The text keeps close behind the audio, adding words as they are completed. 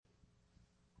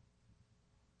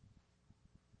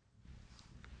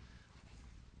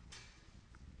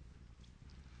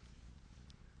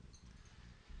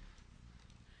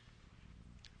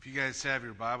If you guys have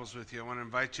your Bibles with you, I want to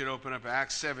invite you to open up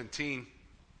Acts 17.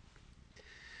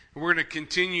 We're going to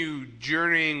continue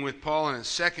journeying with Paul on his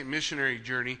second missionary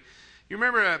journey. You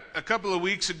remember a couple of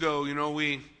weeks ago,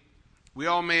 we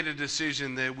all made a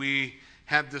decision that we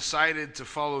have decided to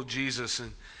follow Jesus.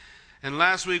 And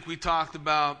last week we talked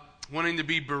about wanting to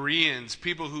be Bereans,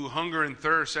 people who hunger and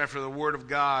thirst after the Word of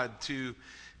God, to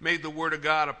make the Word of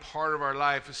God a part of our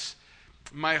life. It's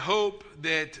my hope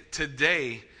that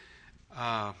today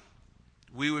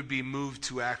we would be moved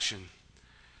to action,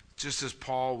 just as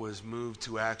Paul was moved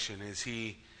to action as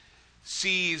he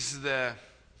sees the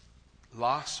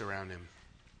loss around him.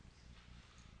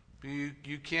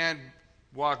 You can't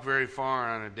walk very far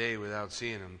on a day without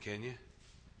seeing them, can you?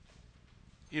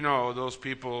 You know, those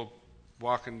people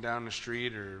walking down the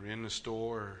street or in the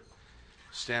store or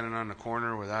standing on the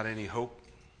corner without any hope,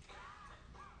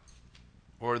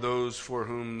 or those for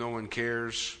whom no one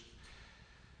cares.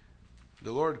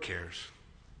 The Lord cares.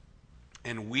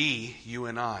 And we, you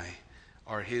and I,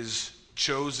 are His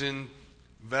chosen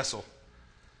vessel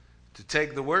to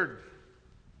take the Word.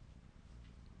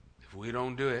 If we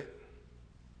don't do it,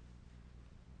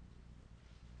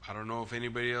 I don't know if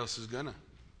anybody else is gonna.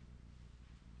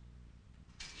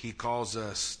 He calls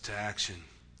us to action.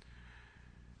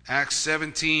 Acts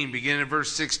 17, beginning at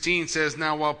verse 16, says,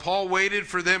 "Now while Paul waited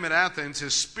for them at Athens,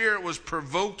 his spirit was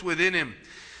provoked within him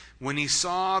when he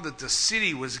saw that the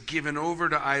city was given over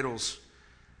to idols.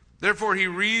 Therefore he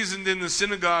reasoned in the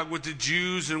synagogue with the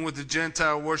Jews and with the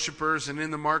Gentile worshippers, and in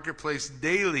the marketplace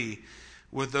daily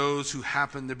with those who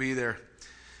happened to be there.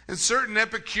 And certain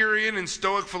Epicurean and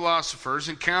Stoic philosophers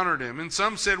encountered him, and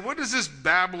some said, 'What does this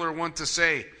babbler want to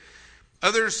say?'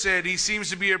 Others said, 'He seems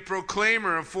to be a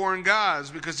proclaimer of foreign gods,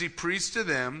 because he preached to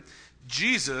them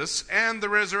Jesus and the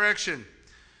resurrection.'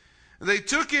 They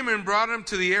took him and brought him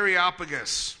to the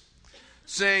Areopagus,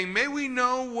 saying, 'May we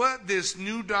know what this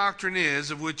new doctrine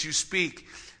is of which you speak?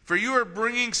 For you are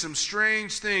bringing some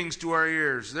strange things to our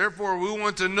ears. Therefore we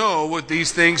want to know what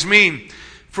these things mean.'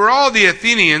 For all the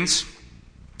Athenians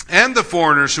and the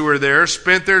foreigners who were there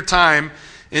spent their time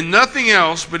in nothing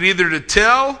else but either to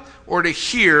tell or to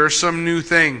hear some new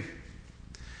thing.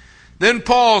 Then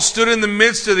Paul stood in the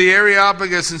midst of the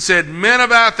Areopagus and said, 'Men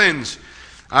of Athens,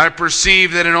 I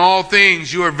perceive that in all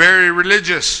things you are very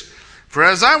religious. For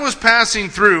as I was passing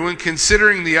through and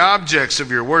considering the objects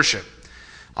of your worship,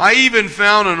 I even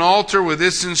found an altar with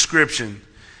this inscription,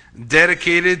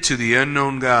 dedicated to the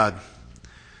unknown God.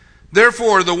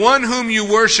 Therefore, the one whom you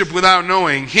worship without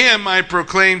knowing, him I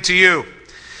proclaim to you,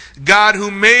 God who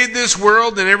made this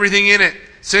world and everything in it,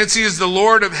 since he is the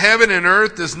Lord of heaven and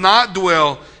earth, does not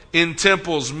dwell in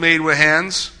temples made with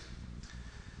hands.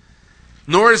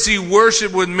 Nor is he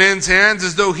worshipped with men's hands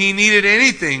as though he needed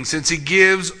anything, since he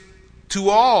gives to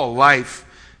all life,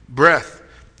 breath,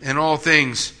 and all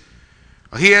things.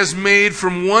 He has made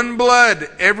from one blood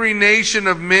every nation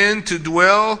of men to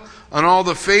dwell on all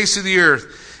the face of the earth,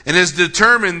 and has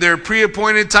determined their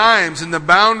pre-appointed times and the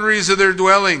boundaries of their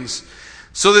dwellings,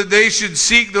 so that they should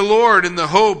seek the Lord in the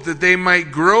hope that they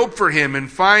might grope for him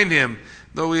and find him,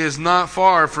 though he is not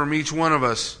far from each one of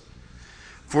us.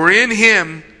 For in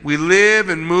him we live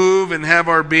and move and have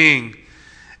our being.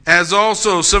 As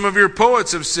also some of your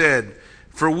poets have said,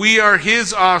 for we are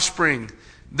his offspring.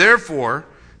 Therefore,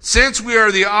 since we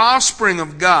are the offspring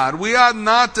of God, we ought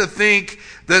not to think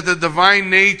that the divine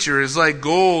nature is like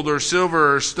gold or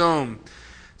silver or stone,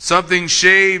 something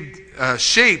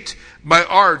shaped by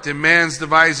art and man's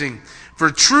devising.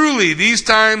 For truly these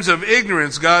times of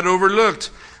ignorance God overlooked,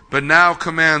 but now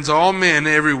commands all men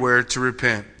everywhere to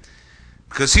repent.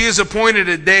 Because he has appointed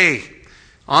a day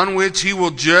on which he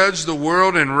will judge the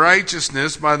world in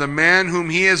righteousness by the man whom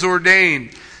he has ordained.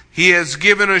 He has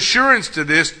given assurance to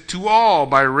this to all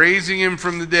by raising him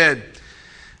from the dead.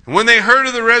 And when they heard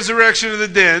of the resurrection of the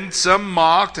dead, some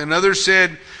mocked, and others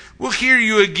said, 'We'll hear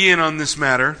you again on this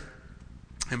matter.'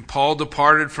 And Paul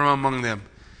departed from among them.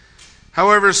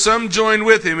 However, some joined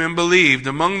with him and believed,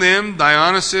 among them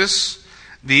Dionysius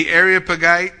the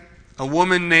Areopagite, a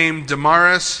woman named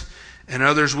Damaris, and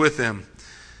others with them.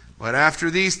 But after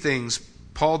these things,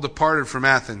 Paul departed from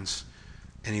Athens,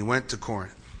 and he went to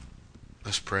Corinth."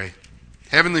 Let's pray.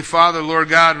 Heavenly Father, Lord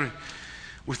God,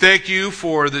 we thank you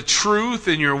for the truth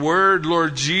in your word.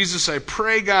 Lord Jesus, I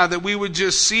pray, God, that we would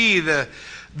just see the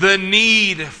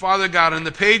need, Father God, in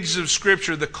the pages of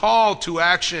Scripture, the call to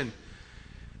action,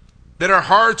 that our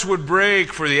hearts would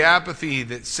break for the apathy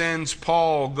that sends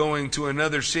Paul going to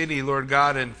another city, Lord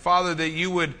God, and Father, that you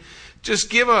would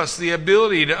just give us the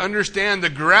ability to understand, to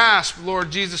grasp, Lord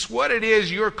Jesus, what it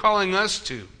is you're calling us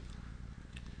to.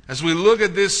 As we look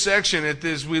at this section,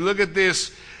 we look at this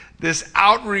this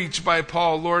outreach by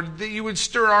Paul, Lord, that you would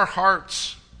stir our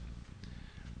hearts.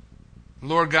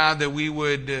 Lord God, that we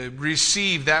would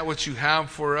receive that which you have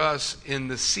for us in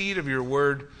the seed of your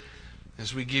word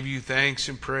as we give you thanks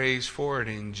and praise for it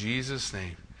in Jesus'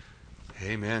 name.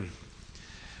 Amen.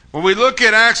 When we look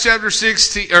at Acts chapter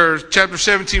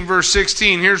 17, verse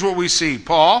 16, here's what we see.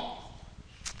 Paul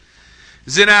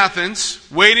is in Athens,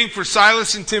 waiting for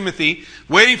Silas and Timothy,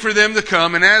 waiting for them to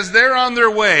come. And as they're on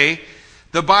their way,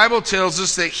 the Bible tells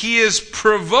us that he is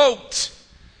provoked.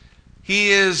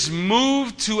 He is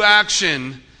moved to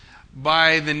action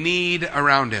by the need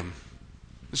around him.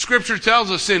 The scripture tells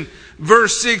us in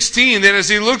verse 16 that as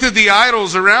he looked at the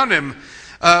idols around him,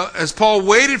 as Paul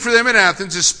waited for them in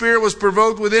Athens, his spirit was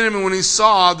provoked within him, and when he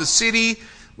saw the city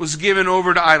was given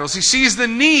over to idols. He sees the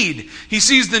need. He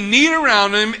sees the need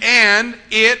around him, and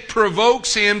it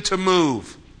provokes him to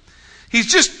move.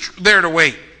 He's just there to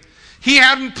wait. He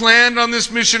hadn't planned on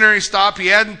this missionary stop. He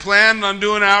hadn't planned on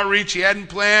doing outreach. He hadn't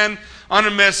planned on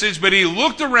a message, but he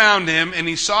looked around him and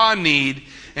he saw a need,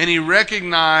 and he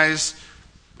recognized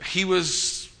he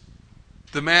was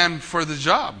the man for the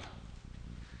job.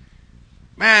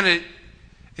 Man,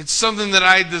 it's something that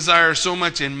I desire so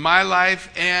much in my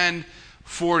life and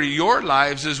for your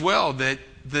lives as well, that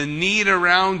the need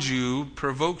around you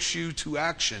provokes you to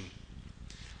action.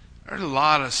 There's a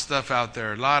lot of stuff out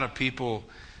there, a lot of people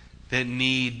that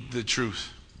need the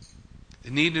truth. They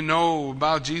need to know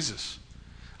about Jesus.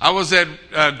 I was at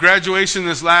graduation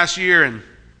this last year, and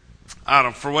I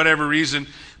don't know, for whatever reason,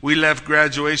 we left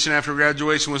graduation after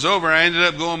graduation was over. I ended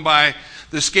up going by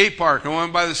the skate park. I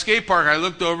went by the skate park. I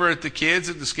looked over at the kids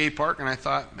at the skate park, and I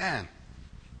thought, man,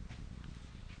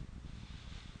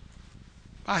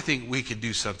 I think we could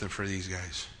do something for these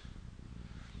guys.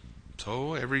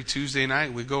 So every Tuesday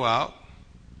night we go out,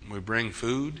 we bring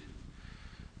food,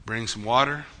 bring some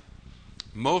water.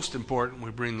 Most important,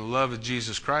 we bring the love of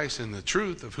Jesus Christ and the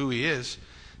truth of who he is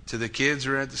to the kids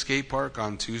who are at the skate park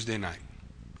on Tuesday night.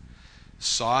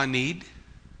 Saw a need,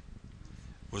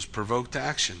 was provoked to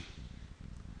action.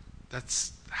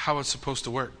 That's how it's supposed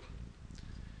to work.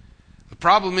 The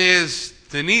problem is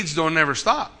the needs don't ever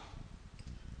stop.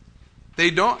 They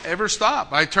don't ever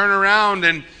stop. I turn around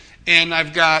and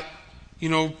I've got,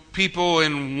 people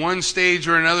in one stage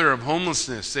or another of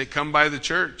homelessness. They come by the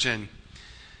church and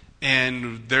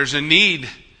there's a need.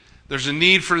 There's a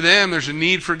need for them. There's a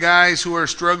need for guys who are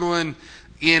struggling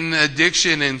in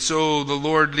addiction. And so the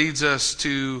Lord leads us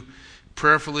to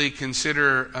prayerfully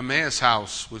consider Emmaus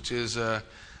House, which is a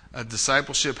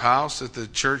discipleship house that the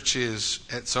church is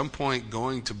at some point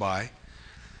going to buy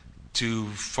to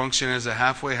function as a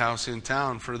halfway house in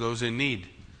town for those in need.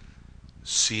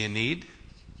 See a need?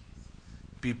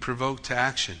 Be provoked to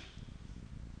action.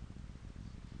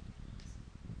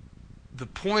 The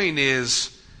point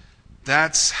is,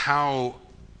 that's how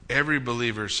every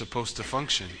believer is supposed to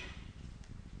function.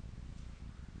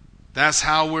 That's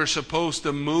how we're supposed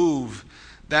to move.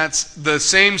 That's the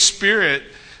same Spirit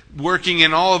working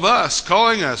in all of us,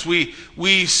 calling us.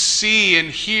 We see and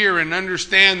hear and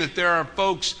understand that there are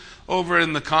folks over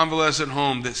in the convalescent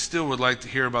home that still would like to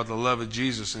hear about the love of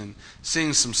Jesus and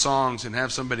sing some songs and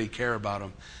have somebody care about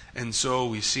them. And so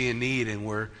we see a need and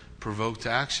we're provoked to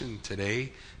action.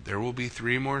 Today, there will be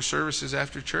 3 more services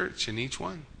after church in each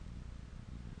one.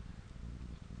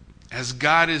 As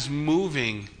God is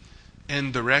moving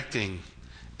and directing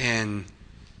and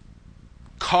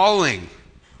calling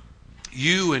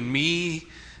you and me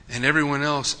and everyone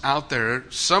else out there,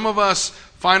 some of us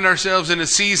find ourselves in a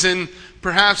season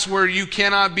perhaps where you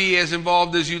cannot be as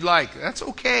involved as you'd like. That's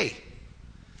okay.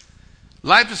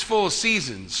 Life is full of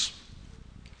seasons.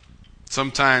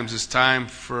 Sometimes it's time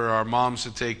for our moms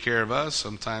to take care of us.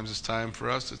 Sometimes it's time for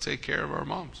us to take care of our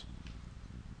moms.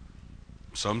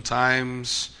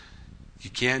 Sometimes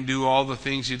you can't do all the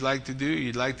things you'd like to do.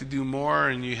 You'd like to do more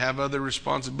and you have other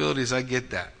responsibilities. I get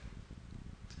that.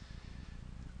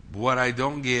 What I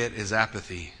don't get is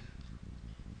apathy.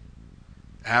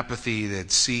 Apathy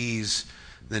that sees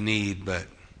the need but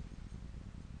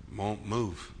won't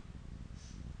move,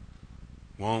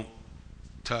 won't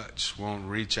touch, won't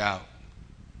reach out,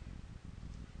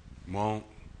 won't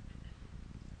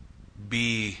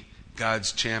be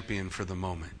God's champion for the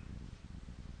moment.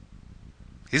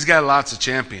 He's got lots of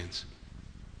champions.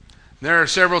 There are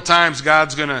several times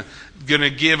God's gonna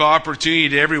give opportunity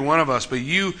to every one of us, but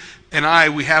you and I,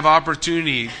 we have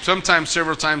opportunity, sometimes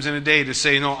several times in a day, to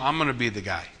say, no, I'm going to be the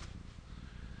guy.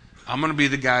 I'm going to be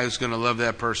the guy who's going to love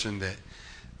that person that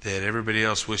everybody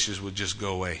else wishes would just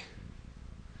go away.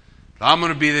 I'm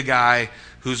going to be the guy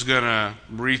who's going to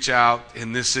reach out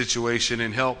in this situation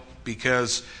and help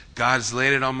because God's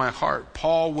laid it on my heart.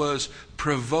 Paul was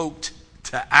provoked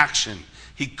to action.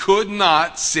 He could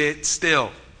not sit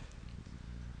still.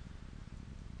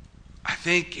 I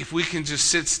think if we can just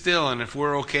sit still and if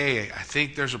we're okay, I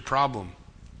think there's a problem.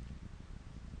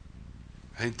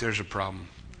 I think there's a problem.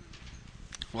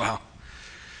 Wow.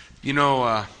 You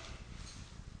know,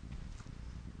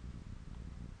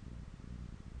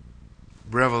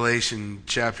 Revelation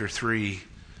chapter 3,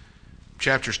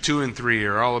 chapters 2 and 3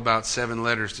 are all about 7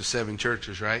 letters to 7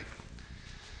 churches, right?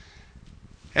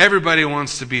 Everybody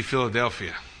wants to be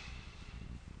Philadelphia.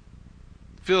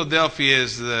 Philadelphia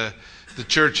is the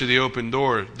church of the open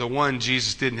door, the one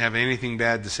Jesus didn't have anything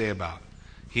bad to say about.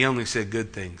 He only said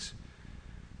good things.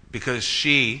 Because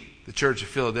she, the church of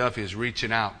Philadelphia, is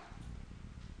reaching out,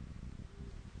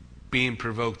 being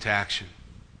provoked to action.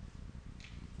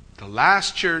 The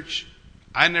last church,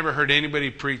 I never heard anybody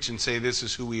preach and say this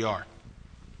is who we are.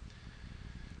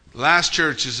 The last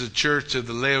church is the church of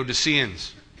the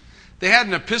Laodiceans. They had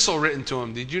an epistle written to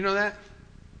them. Did you know that?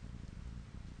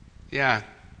 Yeah,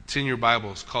 it's in your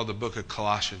Bible. It's called the book of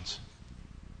Colossians.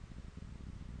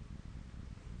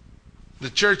 The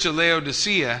church of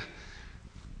Laodicea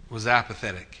was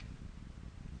apathetic.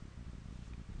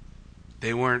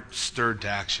 They weren't stirred to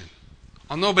action.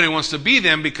 Well, nobody wants to be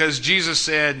them because Jesus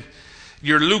said,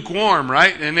 you're lukewarm,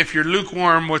 right? And if you're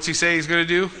lukewarm, what's he say he's going to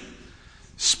do?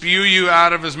 Spew you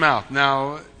out of his mouth.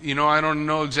 Now, you know, I don't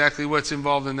know exactly what's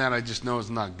involved in that. I just know it's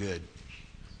not good.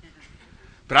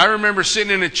 But I remember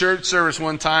sitting in a church service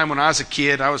one time when I was a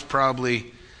kid. I was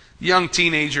probably a young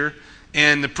teenager.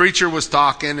 And the preacher was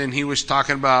talking, and he was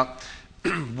talking about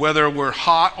whether we're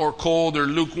hot or cold or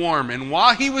lukewarm. And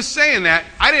while he was saying that,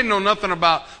 I didn't know nothing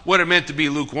about what it meant to be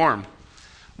lukewarm.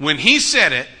 When he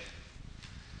said it,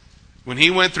 when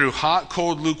he went through hot,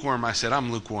 cold, lukewarm, I said,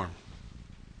 I'm lukewarm.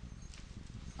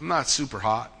 I'm not super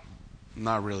hot. I'm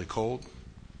not really cold.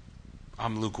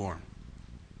 I'm lukewarm.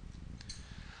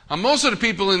 Most of the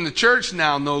people in the church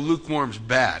now know lukewarm's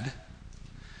bad.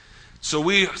 So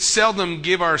we seldom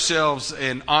give ourselves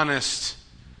an honest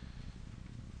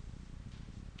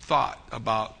thought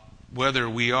about whether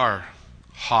we are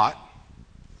hot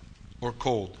or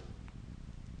cold.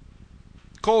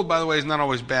 Cold, by the way, is not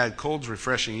always bad. Cold's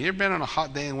refreshing. You ever been on a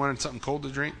hot day and wanted something cold to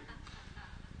drink?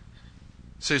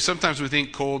 So sometimes we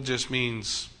think cold just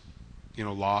means, you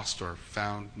know, lost or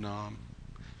found. No.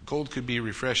 Cold could be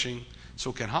refreshing.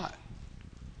 So can hot.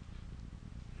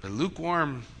 But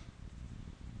lukewarm's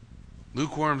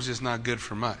just not good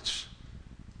for much.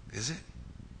 Is it?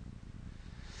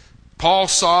 Paul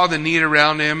saw the need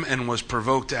around him and was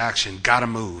provoked to action. Gotta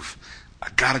move. I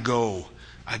gotta go.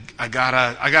 I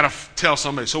gotta tell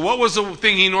somebody. So what was the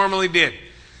thing he normally did?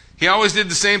 He always did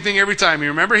the same thing every time. You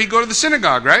remember? He'd go to the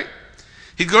synagogue, right?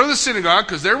 He'd go to the synagogue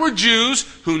because there were Jews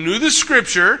who knew the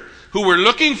scripture, who were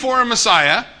looking for a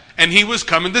Messiah, and he was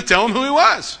coming to tell them who he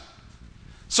was.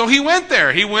 So he went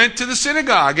there. He went to the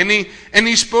synagogue, and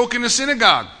he spoke in the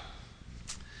synagogue.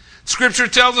 Scripture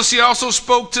tells us he also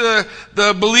spoke to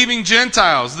the believing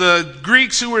Gentiles, the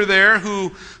Greeks who were there,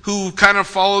 who kind of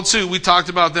followed suit. We talked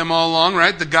about them all along,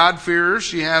 right? The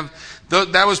God-fearers. You have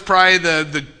that was probably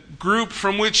the group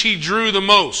from which he drew the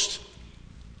most.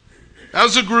 That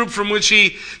was the group from which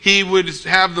he would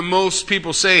have the most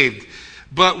people saved.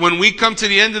 But when we come to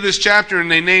the end of this chapter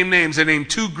and they name names, they name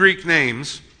 2 Greek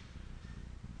names,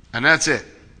 and that's it.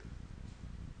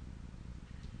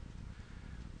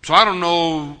 So I don't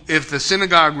know if the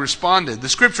synagogue responded. The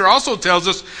scripture also tells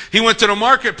us he went to the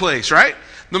marketplace, right?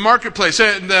 The marketplace.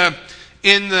 In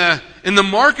the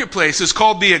marketplace is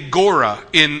called the agora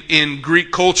in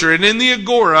Greek culture. And in the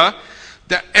agora,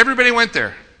 that everybody went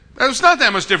there. It's not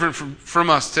that much different from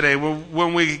us today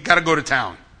when we got to go to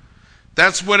town.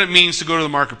 That's what it means to go to the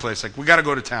marketplace. Like, we got to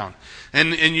go to town.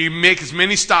 And you make as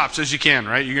many stops as you can,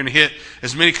 right? You're going to hit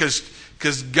as many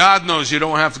because God knows you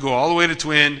don't have to go all the way to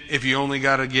Twin if you only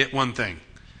got to get one thing.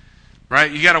 Right?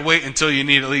 You got to wait until you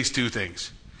need at least 2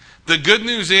 things. The good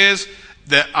news is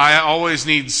that I always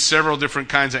need several different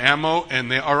kinds of ammo,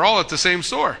 and they are all at the same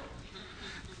store.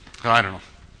 I don't know.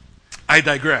 I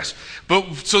digress.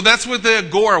 But so that's what the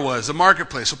agora was, the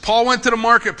marketplace. So Paul went to the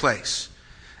marketplace,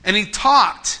 and he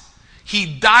talked.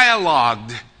 He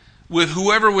dialogued with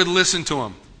whoever would listen to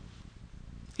him.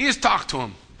 He just talked to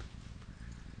him.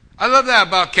 I love that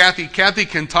about Kathy. Kathy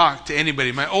can talk to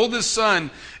anybody. My oldest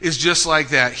son is just like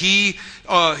that. He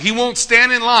won't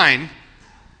stand in line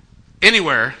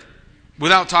anywhere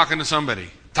without talking to somebody.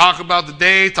 Talk about the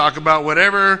day, talk about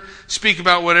whatever, speak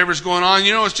about whatever's going on.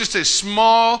 You know, it's just a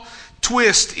small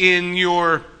twist in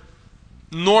your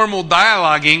normal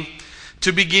dialoguing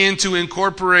to begin to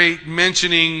incorporate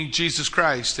mentioning Jesus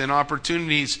Christ, and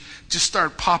opportunities just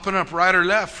start popping up right or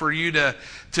left for you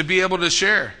to be able to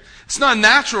share. It's not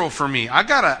natural for me. I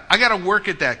gotta work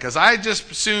at that, because I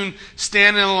just soon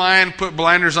stand in a line, put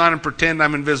blinders on, and pretend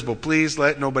I'm invisible. Please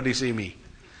let nobody see me.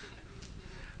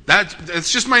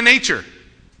 It's just my nature.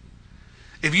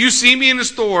 If you see me in the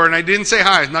store and I didn't say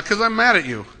hi, it's not because I'm mad at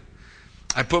you.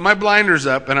 I put my blinders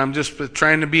up and I'm just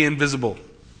trying to be invisible.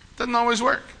 It doesn't always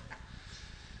work.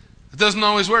 It doesn't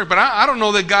always work. But I don't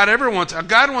know that God ever wants...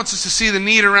 God wants us to see the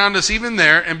need around us even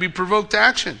there and be provoked to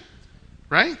action.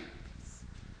 Right?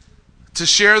 To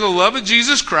share the love of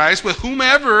Jesus Christ with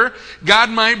whomever God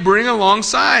might bring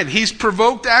alongside. He's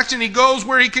provoked action. He goes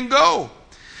where he can go.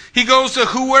 He goes to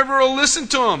whoever will listen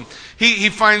to him. He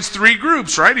finds three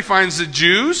groups, right? He finds the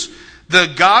Jews,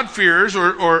 the God-fearers,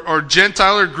 or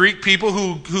Gentile or Greek people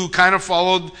who kind of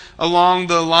followed along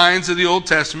the lines of the Old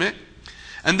Testament.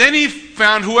 And then he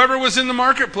found whoever was in the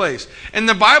marketplace. And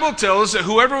the Bible tells us that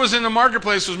whoever was in the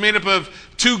marketplace was made up of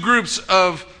two groups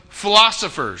of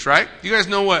philosophers, right? You guys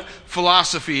know what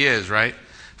philosophy is, right?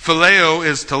 Phileo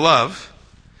is to love,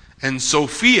 and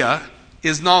Sophia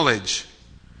is knowledge.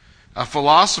 A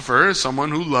philosopher is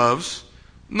someone who loves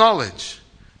knowledge.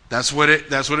 That's what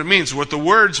it means, what the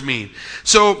words mean.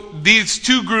 So these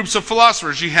two groups of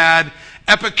philosophers, you had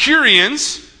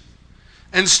Epicureans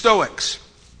and Stoics.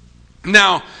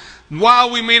 Now,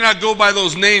 while we may not go by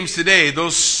those names today,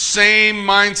 those same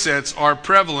mindsets are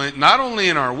prevalent not only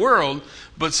in our world,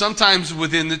 but sometimes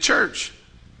within the church.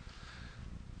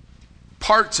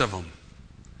 Parts of them.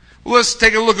 Well, let's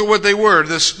take a look at what they were.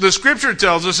 The scripture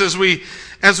tells us as we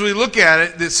look at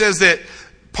it, it says that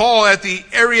Paul at the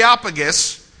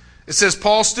Areopagus, it says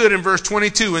Paul stood in verse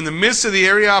 22 in the midst of the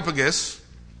Areopagus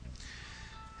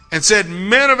and said,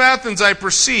 "Men of Athens, I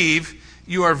perceive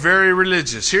you are very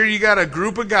religious." Here you got a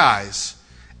group of guys,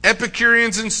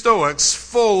 Epicureans and Stoics,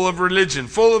 full of religion,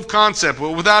 full of concept,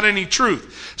 but without any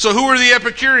truth. So who are the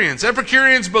Epicureans?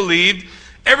 Epicureans believed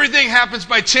everything happens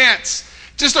by chance.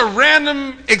 Just a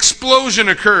random explosion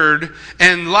occurred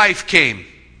and life came.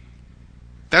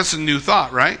 That's a new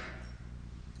thought, right?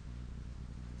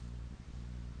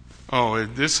 Oh,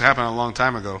 this happened a long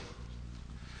time ago.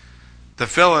 The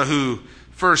fella who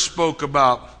first spoke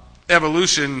about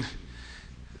evolution,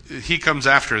 he comes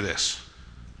after this.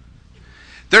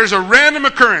 There's a random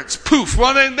occurrence. Poof.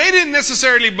 Well, they didn't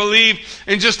necessarily believe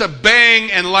in just a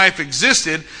bang and life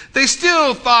existed. They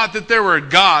still thought that there were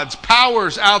gods,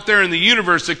 powers out there in the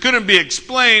universe that couldn't be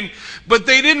explained, but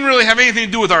they didn't really have anything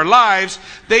to do with our lives.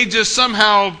 They just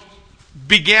somehow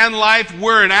began life,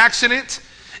 were an accident,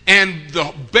 and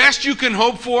the best you can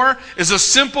hope for is a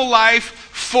simple life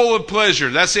full of pleasure.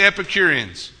 That's the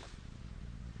Epicureans.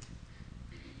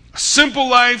 A simple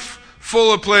life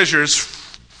full of pleasures,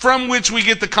 from which we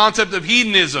get the concept of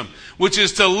hedonism, which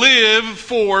is to live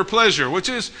for pleasure, which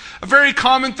is a very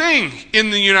common thing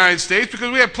in the United States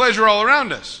because we have pleasure all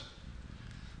around us.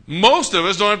 Most of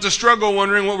us don't have to struggle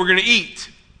wondering what we're going to eat,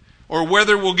 or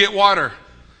whether we'll get water,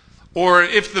 or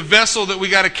if the vessel that we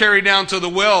got to carry down to the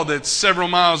well that's several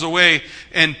miles away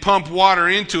and pump water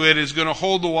into it is going to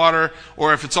hold the water,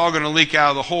 or if it's all going to leak out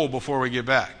of the hole before we get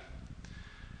back.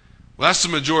 Well, that's the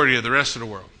majority of the rest of the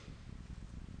world.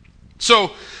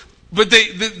 So, but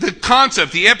the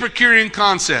concept, the Epicurean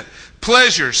concept,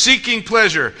 pleasure, seeking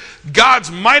pleasure.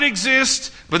 Gods might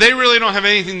exist, but they really don't have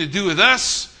anything to do with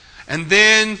us. And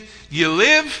then you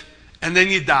live, and then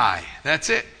you die. That's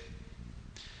it.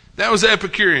 That was the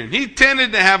Epicurean. He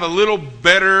tended to have a little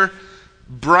better,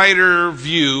 brighter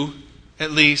view,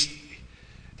 at least.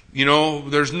 You know,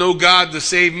 there's no God to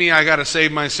save me, I got to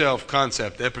save myself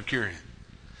concept, Epicurean.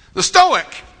 The Stoic,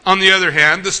 on the other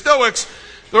hand, the Stoics,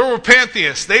 they were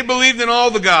pantheists. They believed in all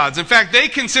the gods. In fact, they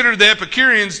considered the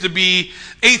Epicureans to be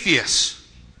atheists.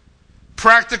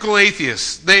 Practical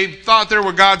atheists. They thought there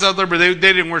were gods out there, but they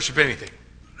didn't worship anything.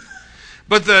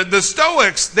 But the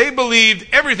Stoics, they believed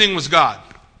everything was God.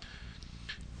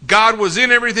 God was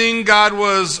in everything. God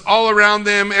was all around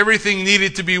them. Everything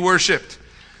needed to be worshipped.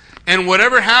 And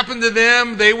whatever happened to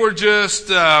them, they were just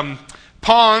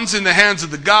pawns in the hands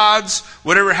of the gods.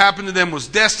 Whatever happened to them was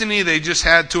destiny. They just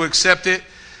had to accept it.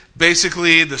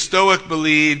 Basically, the Stoic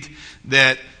believed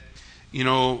that, you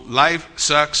know, life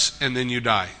sucks and then you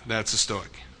die. That's a Stoic.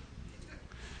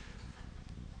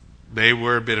 They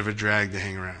were a bit of a drag to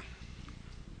hang around.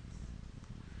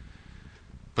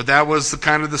 But that was the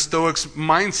kind of the Stoics'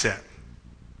 mindset.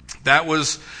 That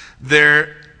was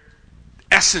their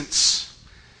essence.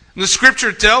 And the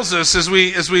Scripture tells us as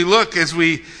we look,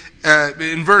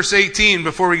 in verse 18,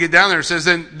 before we get down there, it says,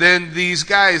 then these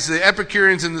guys, the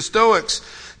Epicureans and the Stoics,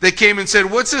 They came and said,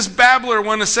 what's this babbler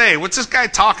want to say? What's this guy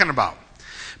talking about?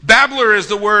 Babbler is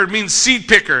the word, means seed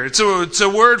picker. It's a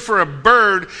word for a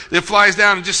bird that flies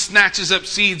down and just snatches up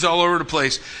seeds all over the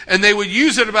place. And they would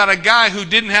use it about a guy who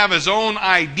didn't have his own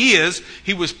ideas.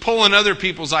 He was pulling other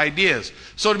people's ideas.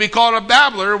 So to be called a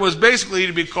babbler was basically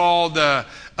to be called a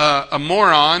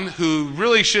moron who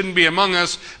really shouldn't be among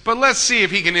us, but let's see if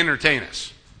he can entertain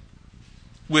us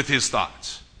with his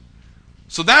thoughts.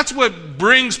 So that's what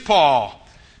brings Paul.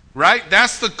 Right?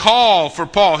 That's the call for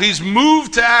Paul. He's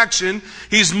moved to action.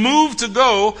 He's moved to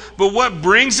go. But what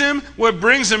brings him? What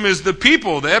brings him is the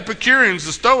people, the Epicureans,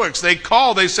 the Stoics. They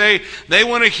call, they say, they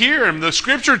want to hear him. The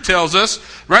Scripture tells us,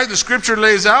 right? The Scripture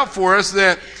lays out for us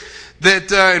that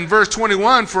in verse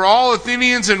 21, for all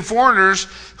Athenians and foreigners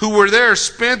who were there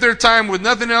spent their time with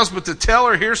nothing else but to tell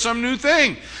or hear some new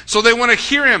thing. So they want to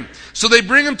hear him. So they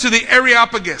bring him to the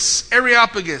Areopagus.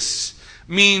 Areopagus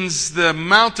means the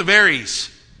Mount of Ares.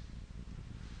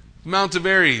 Mount of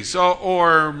Ares,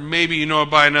 or maybe you know it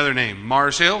by another name,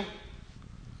 Mars Hill.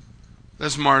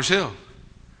 That's Mars Hill.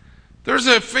 There's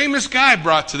a famous guy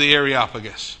brought to the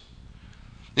Areopagus,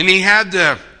 and he had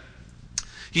to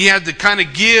kind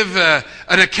of give an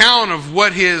account of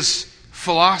what his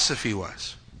philosophy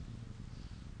was.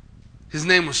 His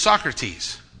name was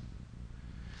Socrates.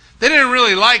 They didn't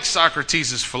really like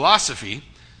Socrates' philosophy,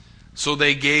 so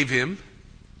they gave him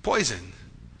poison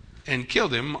and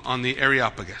killed him on the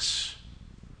Areopagus.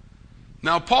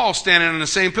 Now Paul's standing in the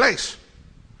same place.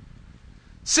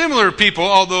 Similar people,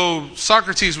 although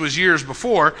Socrates was years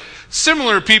before,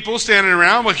 similar people standing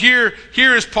around. Well, here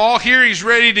is Paul. Here he's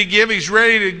ready to give. He's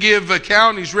ready to give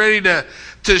account. He's ready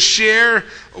to share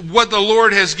what the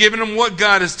Lord has given him, what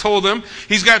God has told him.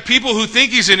 He's got people who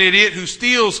think he's an idiot, who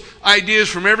steals ideas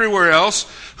from everywhere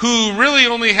else, who really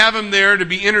only have him there to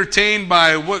be entertained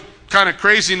by what kind of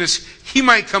craziness he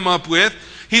might come up with.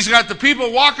 He's got the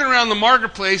people walking around the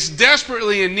marketplace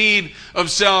desperately in need of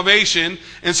salvation.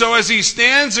 And so as he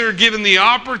stands there given the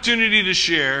opportunity to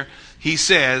share, he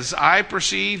says, I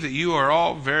perceive that you are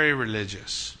all very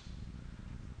religious.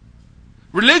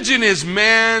 Religion is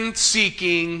man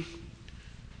seeking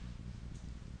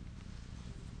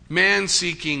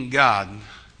God,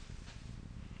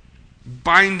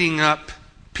 binding up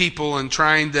people and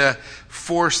trying to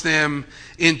force them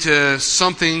into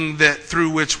something that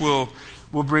through which will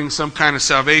bring some kind of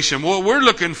salvation. What we're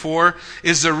looking for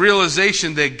is the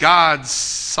realization that God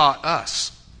sought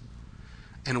us,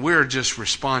 and we're just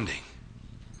responding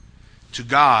to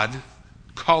God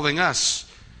calling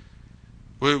us.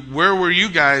 Where were you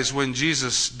guys when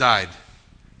Jesus died?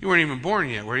 You weren't even born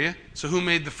yet, were you? So who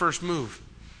made the first move?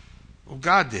 Well,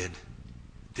 God did.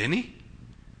 Didn't he?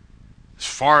 As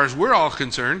far as we're all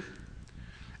concerned.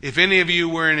 If any of you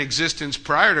were in existence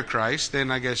prior to Christ,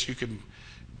 then I guess you could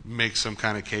make some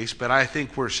kind of case. But I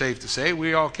think we're safe to say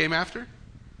we all came after.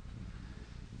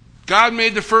 God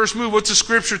made the first move. What's the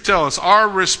Scripture tell us? Our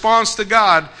response to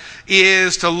God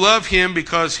is to love Him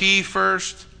because He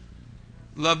first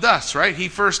loved us, right? He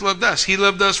first loved us. He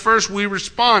loved us first. We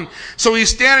respond. So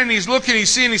he's standing, he's looking, he's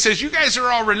seeing, he says, you guys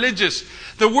are all religious.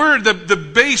 The word, the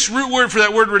base root word for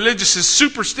that word religious is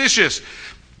superstitious.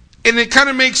 And it kind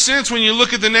of makes sense when you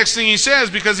look at the next thing he says,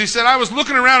 because he said, I was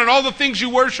looking around at all the things you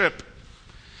worship.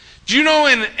 Do you know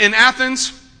in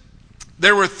Athens,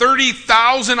 there were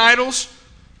 30,000 idols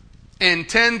and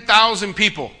 10,000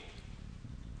 people.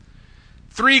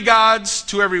 3 gods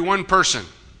to every one person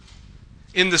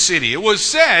in the city. It was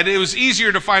said it was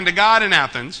easier to find a god in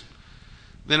Athens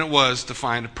than it was to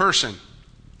find a person.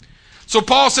 So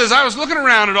Paul says, I was looking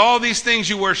around at all these things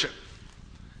you worship,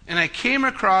 and I came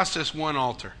across this one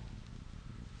altar.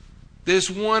 This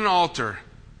one altar,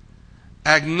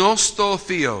 Agnosto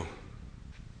Theo,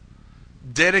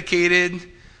 dedicated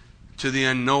to the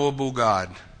unknowable God.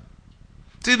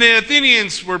 See, the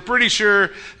Athenians were pretty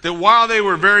sure that while they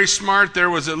were very smart, there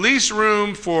was at least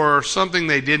room for something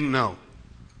they didn't know.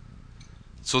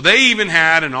 So they even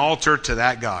had an altar to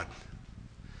that God.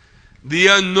 The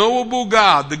unknowable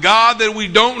God, the God that we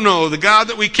don't know, the God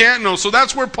that we can't know. So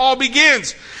that's where Paul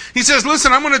begins. He says,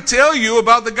 listen, I'm going to tell you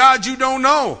about the God you don't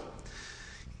know.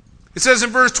 It says in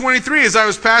verse 23, as I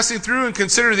was passing through and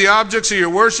considered the objects of your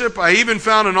worship, I even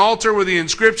found an altar with the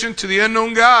inscription to the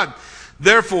unknown God.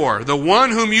 Therefore, the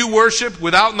one whom you worship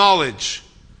without knowledge,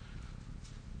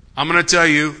 I'm going to tell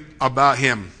you about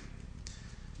him.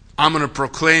 I'm going to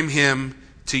proclaim him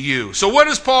to you. So what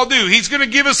does Paul do? He's going to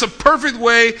give us a perfect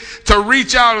way to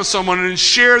reach out to someone and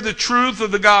share the truth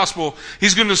of the gospel.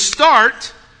 He's going to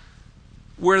start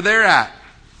where they're at.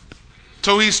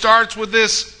 So he starts with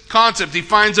this concept. He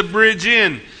finds a bridge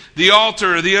in. the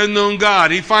altar, the unknown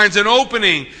God. He finds an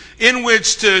opening in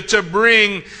which to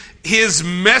bring his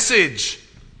message.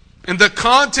 And the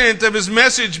content of his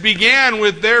message began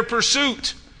with their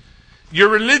pursuit. You're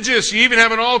religious. You even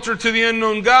have an altar to the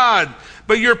unknown God.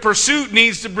 But your pursuit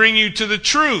needs to bring you to the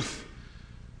truth.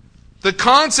 The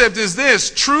concept is this: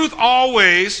 truth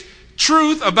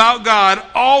about God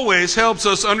always helps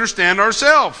us understand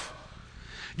ourselves.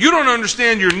 You don't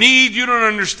understand your need. You don't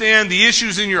understand the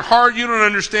issues in your heart. You don't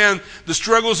understand the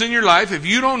struggles in your life. If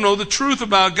you don't know the truth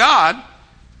about God,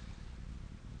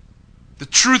 the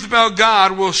truth about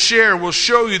God will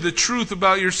show you the truth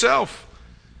about yourself.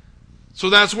 So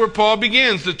that's where Paul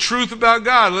begins, the truth about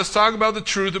God. Let's talk about the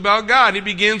truth about God. He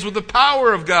begins with the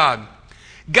power of God.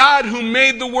 God who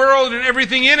made the world and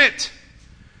everything in it.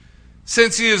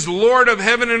 Since he is Lord of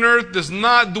heaven and earth, does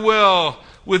not dwell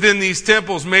within these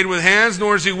temples made with hands,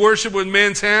 nor is he worshipped with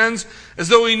men's hands as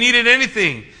though he needed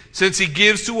anything, since he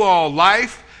gives to all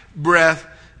life, breath,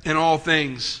 and all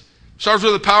things. Starts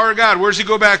with the power of God. Where does he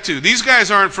go back to? These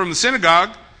guys aren't from the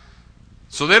synagogue,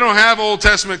 so they don't have Old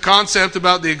Testament concept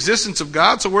about the existence of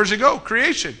God. So where does he go?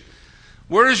 Creation.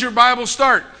 Where does your Bible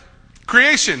start?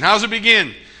 Creation. How does it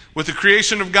begin? With the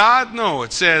creation of God? No,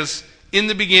 it says, in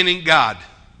the beginning, God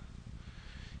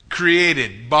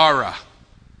created, bara,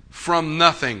 from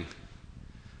nothing,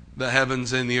 the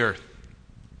heavens and the earth.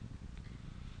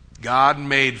 God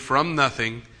made from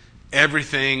nothing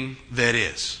everything that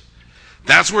is.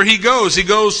 That's where he goes. He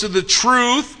goes to the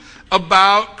truth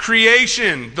about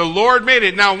creation. The Lord made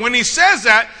it. Now, when he says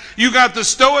that, you got the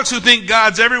Stoics who think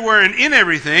God's everywhere and in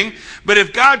everything. But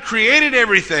if God created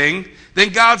everything,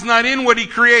 then God's not in what he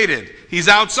created. He's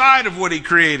outside of what he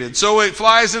created. So it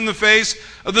flies in the face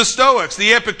of the Stoics.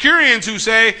 The Epicureans who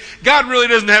say, God really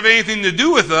doesn't have anything to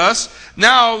do with us.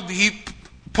 Now,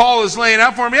 Paul is laying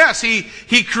out for him, yes,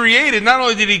 he created. Not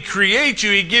only did he create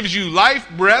you, he gives you life,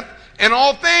 breath, and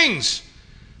all things.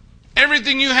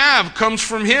 Everything you have comes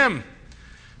from him.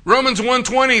 Romans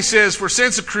 1:20 says, for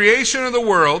since the creation of the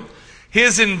world,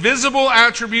 his invisible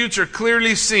attributes are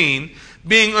clearly seen,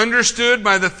 being understood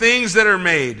by the things that are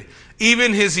made,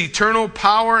 even his eternal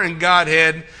power and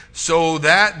Godhead, so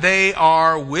that they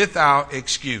are without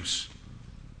excuse.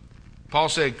 Paul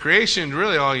said, creation is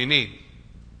really all you need.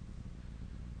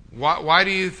 Why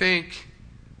do you think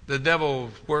the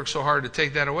devil works so hard to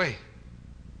take that away?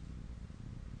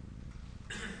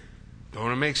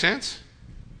 Don't it make sense?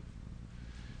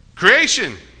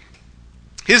 Creation.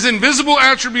 His invisible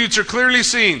attributes are clearly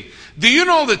seen. Do you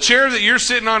know the chair that you're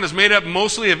sitting on is made up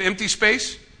mostly of empty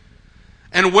space?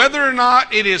 And whether or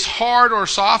not it is hard or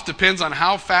soft depends on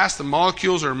how fast the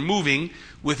molecules are moving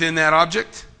within that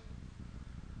object.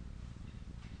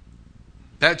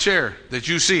 That chair that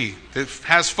you see, that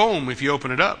has foam if you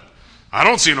open it up. I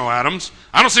don't see no atoms.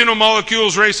 I don't see no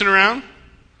molecules racing around.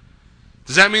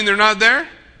 Does that mean they're not there?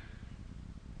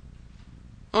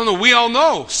 Oh no, we all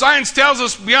know. Science tells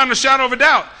us beyond a shadow of a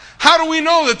doubt. How do we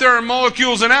know that there are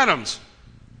molecules and atoms?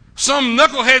 Some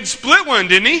knucklehead split one,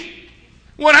 didn't he?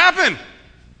 What happened?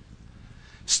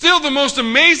 Still, the most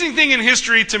amazing thing in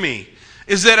history to me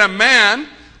is that a man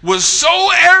was so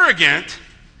arrogant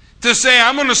to say,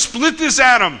 I'm going to split this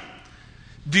atom.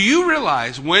 Do you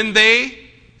realize when they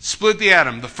split the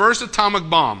atom, the first atomic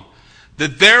bomb,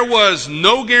 that there was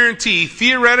no guarantee,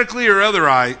 theoretically or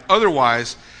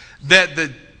otherwise, that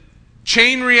the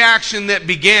chain reaction that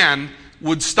began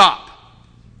would stop?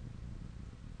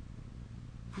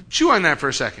 Chew on that for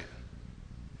a second.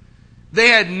 They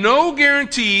had no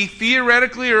guarantee,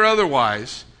 theoretically or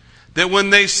otherwise, that when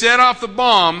they set off the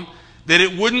bomb, that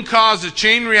it wouldn't cause a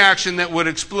chain reaction that would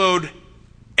explode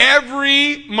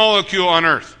every molecule on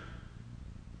Earth.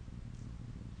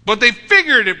 But they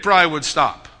figured it probably would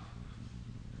stop.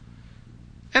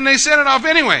 And they set it off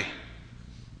anyway.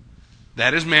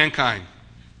 That is mankind.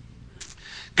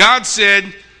 God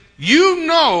said, you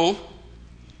know,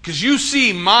 because you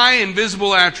see my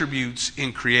invisible attributes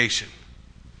in creation.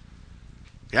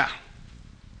 Yeah.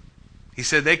 He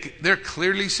said they're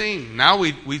clearly seen. Now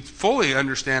we fully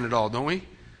understand it all, don't we?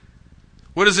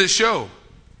 What does it show?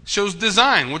 It shows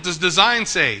design. What does design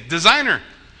say? Designer.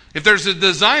 If there's a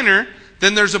designer,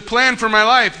 then there's a plan for my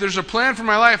life. If there's a plan for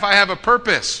my life, I have a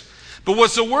purpose. But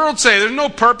what's the world say? There's no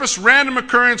purpose, random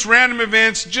occurrence, random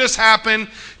events, just happen.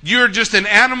 You're just an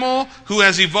animal who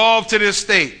has evolved to this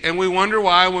state. And we wonder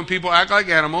why when people act like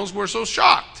animals, we're so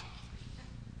shocked.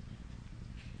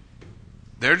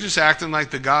 They're just acting like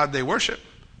the God they worship.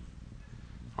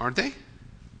 Aren't they?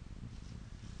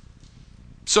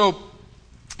 So,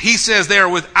 he says they are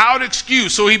without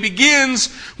excuse. So he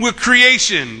begins with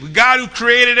creation. The God who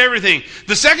created everything.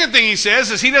 The second thing he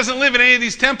says is he doesn't live in any of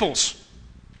these temples.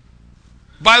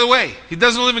 By the way, he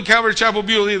doesn't live in Calvary Chapel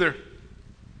Buell either.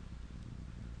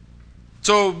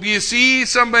 So you see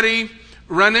somebody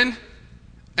running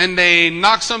and they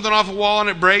knock something off a wall and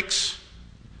it breaks.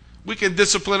 We can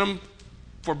discipline them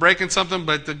for breaking something,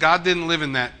 but God didn't live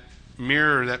in that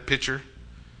mirror or that picture.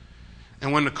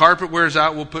 And when the carpet wears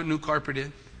out, we'll put new carpet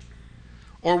in.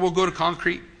 Or we'll go to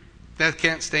concrete that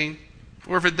can't stain.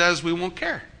 Or if it does, we won't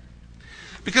care.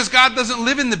 Because God doesn't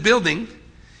live in the building.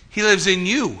 He lives in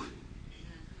you.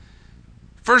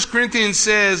 1 Corinthians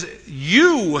says,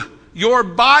 your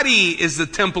body is the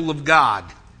temple of God.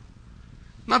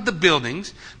 Not the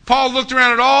buildings. Paul looked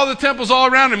around at all the temples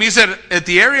all around him. He said, at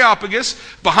the Areopagus,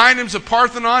 behind him is the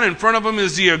Parthenon, in front of him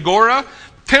is the Agora.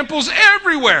 Temples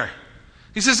everywhere.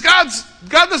 He says, God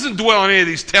doesn't dwell in any of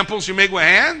these temples you make with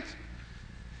hands.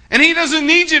 And He doesn't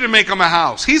need you to make Him a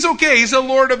house. He's okay. He's the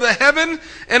Lord of the heaven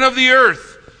and of the earth.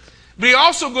 But He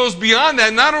also goes beyond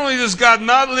that. Not only does God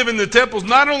not live in the temples,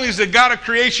 not only is the God of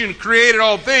creation created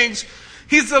all things,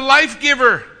 He's the life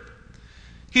giver.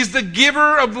 He's the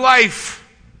giver of life.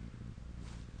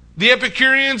 The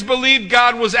Epicureans believed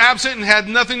God was absent and had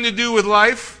nothing to do with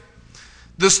life.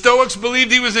 The Stoics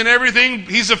believed He was in everything.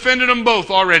 He's offended them both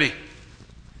already.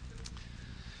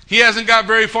 He hasn't got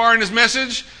very far in his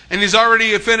message, and he's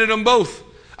already offended them both.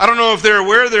 I don't know if they're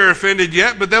aware they're offended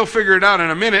yet, but they'll figure it out in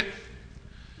a minute.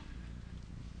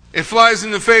 It flies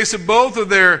in the face of both of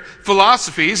their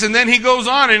philosophies. And then he goes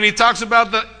on and he talks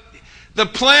about the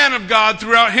plan of God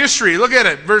throughout history. Look at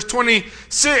it, verse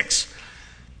 26.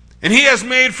 And He has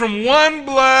made from one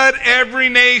blood every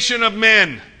nation of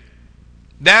men.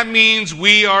 That means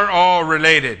we are all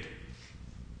related.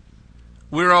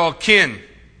 We're all kin.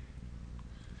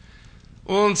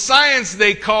 Well, in science,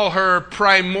 they call her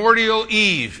primordial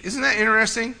Eve. Isn't that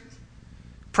interesting?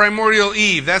 Primordial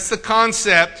Eve. That's the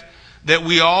concept that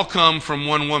we all come from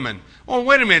one woman. Oh,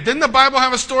 wait a minute. Didn't the Bible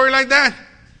have a story like that?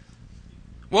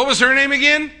 What was her name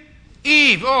again?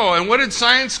 Eve. Oh, and what did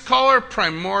science call her?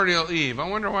 Primordial Eve. I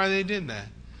wonder why they did that.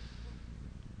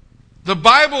 The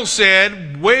Bible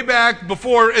said, way back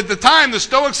before, at the time, the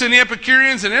Stoics and the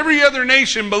Epicureans and every other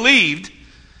nation believed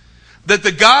that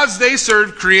the gods they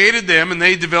served created them and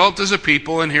they developed as a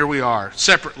people, and here we are,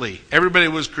 separately. Everybody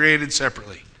was created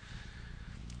separately.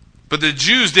 But the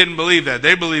Jews didn't believe that.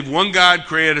 They believed one God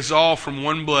created us all from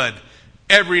one blood,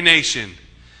 every nation.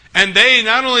 And they,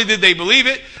 not only did they believe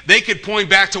it, they could point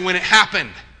back to when it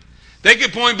happened. They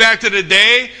could point back to the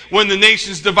day when the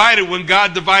nations divided, when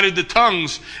God divided the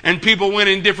tongues and people went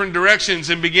in different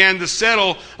directions and began to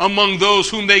settle among those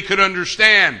whom they could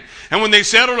understand. And when they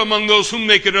settled among those whom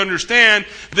they could understand,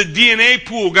 the DNA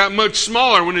pool got much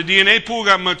smaller. When the DNA pool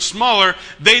got much smaller,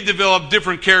 they developed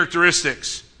different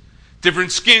characteristics.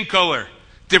 Different skin color,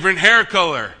 different hair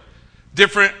color,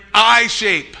 different eye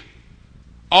shape.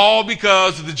 All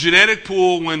because of the genetic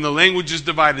pool when the language is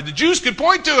divided. The Jews could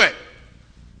point to it.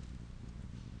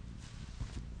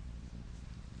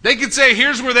 They could say,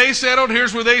 here's where they settled,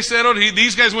 here's where they settled.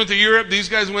 These guys went to Europe, these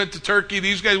guys went to Turkey,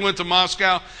 these guys went to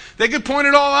Moscow. They could point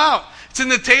it all out. It's in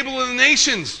the table of the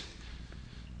nations.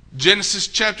 Genesis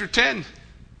chapter 10.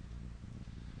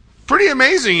 Pretty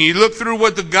amazing. You look through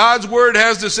what the God's Word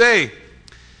has to say.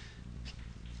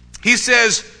 He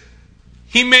says,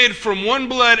 He made from one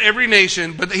blood every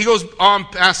nation, but he goes on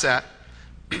past that,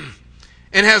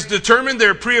 and has determined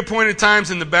their pre-appointed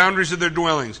times and the boundaries of their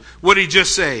dwellings. What did He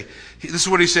just say? This is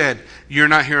what He said. You're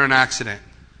not here on accident.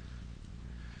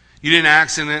 You didn't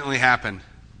accidentally happen.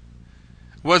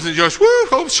 It wasn't just,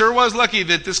 whoo, sure was lucky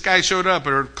that this guy showed up,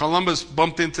 or Columbus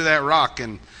bumped into that rock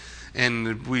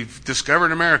and we've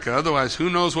discovered America. Otherwise, who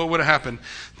knows what would have happened.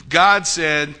 God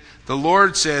said, the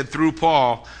Lord said through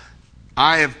Paul,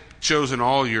 I have chosen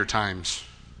all your times.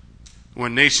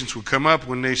 When nations would come up,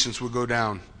 when nations would go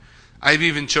down. I've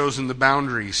even chosen the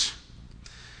boundaries.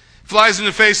 Flies in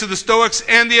the face of the Stoics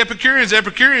and the Epicureans. The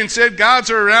Epicureans said gods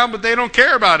are around, but they don't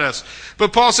care about us.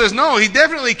 But Paul says, no, He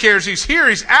definitely cares. He's here.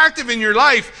 He's active in your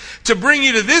life to bring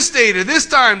you to this day, to this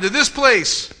time, to this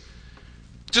place.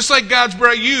 Just like God's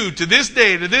brought you to this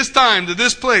day, to this time, to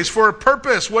this place for a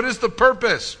purpose. What is the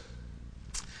purpose?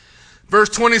 Verse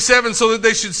 27, so that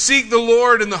they should seek the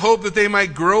Lord in the hope that they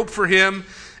might grope for Him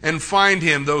and find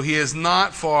Him, though He is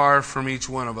not far from each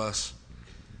one of us.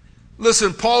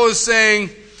 Listen, Paul is saying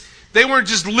they weren't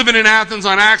just living in Athens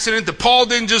on accident, that Paul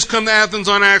didn't just come to Athens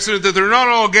on accident, that they're not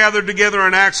all gathered together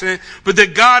on accident, but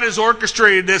that God has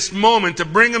orchestrated this moment to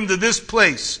bring them to this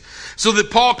place so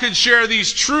that Paul could share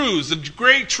these truths, the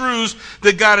great truths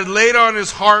that God had laid on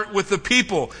his heart with the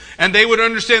people. And they would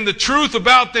understand the truth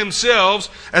about themselves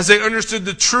as they understood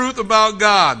the truth about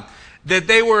God. That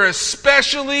they were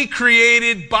especially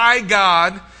created by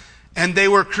God And they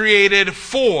were created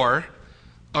for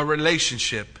a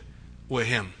relationship with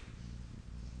Him.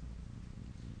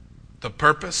 The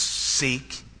purpose,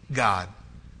 seek God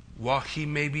while He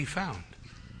may be found.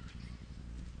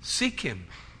 Seek Him.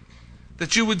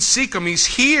 That you would seek Him. He's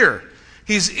here.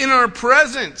 He's in our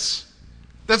presence.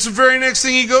 That's the very next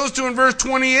thing he goes to in verse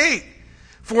 28.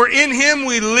 For in Him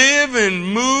we live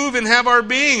and move and have our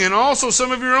being. And also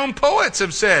some of your own poets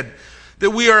have said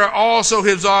that we are also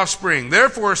His offspring.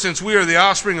 Therefore, since we are the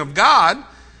offspring of God,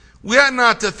 we ought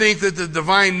not to think that the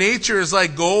divine nature is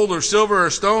like gold or silver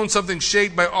or stone, something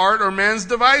shaped by art or man's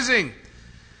devising.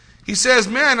 He says,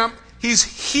 He's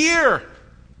here.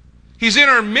 He's in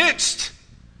our midst.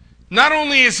 Not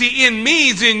only is He in me,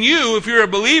 He's in you if you're a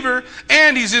believer,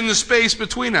 and He's in the space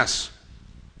between us.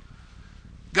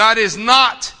 God is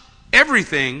not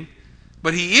everything,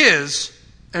 but He is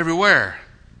everywhere.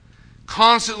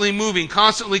 Constantly moving,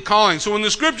 constantly calling. So when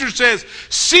the Scripture says,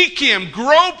 seek Him,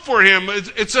 grope for Him,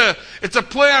 it's a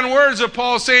play on words of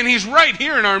Paul saying He's right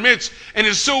here in our midst, and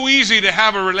it's so easy to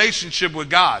have a relationship with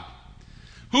God.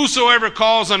 Whosoever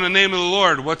calls on the name of the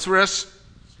Lord, what's the rest?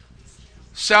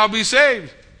 Shall be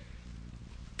saved.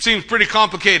 Seems pretty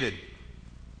complicated.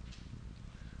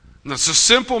 And it's a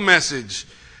simple message.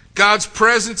 God's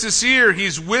presence is here.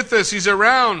 He's with us. He's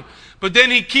around. But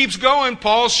then he keeps going.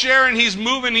 Paul's sharing. He's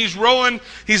moving. He's rolling.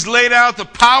 He's laid out the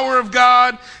power of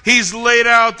God. He's laid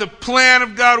out the plan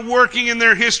of God working in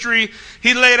their history.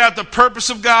 He laid out the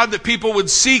purpose of God that people would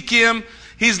seek Him.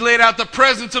 He's laid out the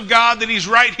presence of God that He's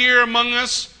right here among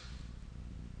us.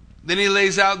 Then he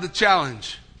lays out the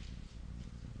challenge.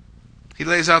 He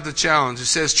lays out the challenge. He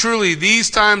says, truly, these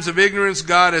times of ignorance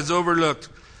God has overlooked.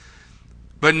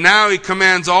 But now He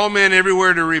commands all men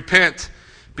everywhere to repent,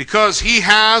 because He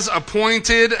has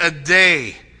appointed a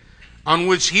day on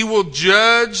which He will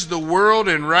judge the world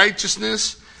in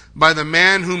righteousness by the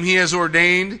man whom He has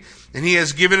ordained, and He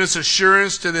has given us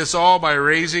assurance to this all by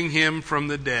raising Him from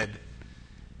the dead.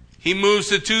 He moves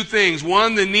to two things.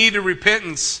 One, the need of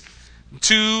repentance.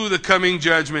 Two, the coming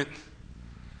judgment.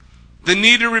 The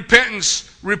need of repentance.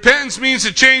 Repentance means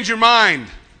to change your mind,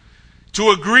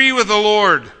 to agree with the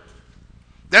Lord.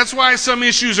 That's why some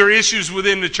issues are issues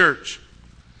within the church.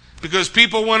 Because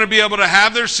people want to be able to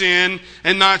have their sin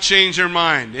and not change their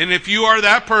mind. And if you are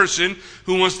that person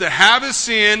who wants to have his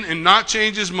sin and not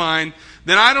change his mind,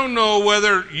 then I don't know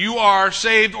whether you are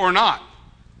saved or not.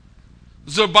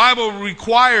 The Bible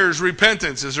requires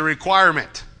repentance as a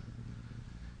requirement.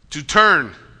 To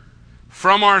turn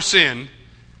from our sin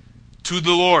to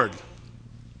the Lord.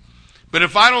 But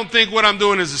if I don't think what I'm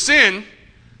doing is a sin,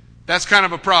 that's kind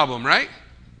of a problem, right?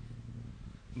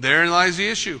 Therein lies the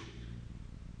issue.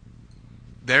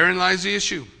 Therein lies the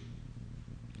issue.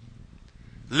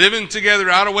 Living together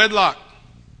out of wedlock.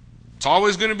 It's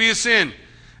always going to be a sin.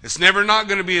 It's never not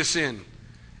going to be a sin.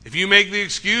 If you make the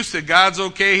excuse that God's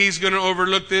okay, He's going to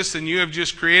overlook this, then you have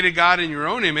just created God in your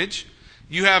own image.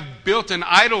 You have built an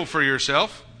idol for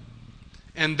yourself.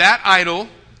 And that idol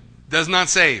does not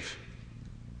save.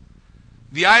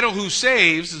 The idol who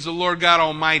saves is the Lord God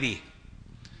Almighty.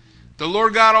 The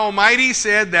Lord God Almighty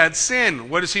said that sin,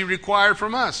 what does He require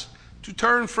from us? To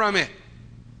turn from it.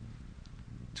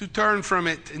 To turn from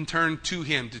it and turn to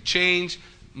Him. To change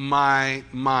my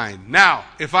mind. Now,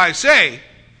 if I say,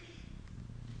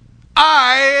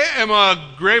 I am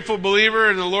a grateful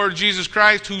believer in the Lord Jesus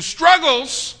Christ who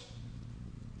struggles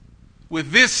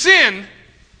with this sin,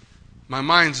 my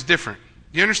mind's different.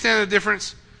 Do you understand the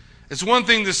difference? It's one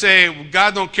thing to say, well,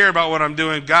 God don't care about what I'm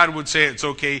doing. God would say it's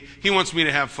okay. He wants me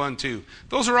to have fun too.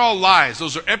 Those are all lies.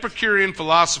 Those are Epicurean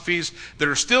philosophies that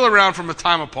are still around from the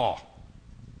time of Paul.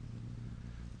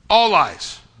 All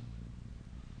lies.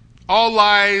 All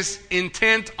lies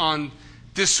intent on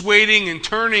dissuading and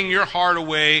turning your heart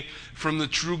away from the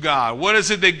true God. What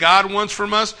is it that God wants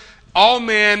from us? All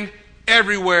men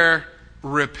everywhere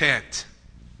repent.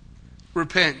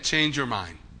 Repent. Change your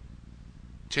mind.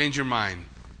 Change your mind.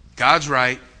 God's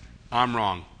right, I'm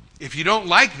wrong. If you don't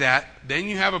like that, then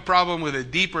you have a problem with a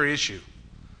deeper issue.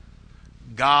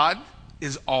 God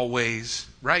is always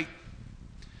right.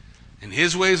 And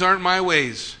His ways aren't my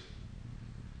ways.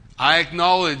 I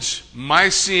acknowledge my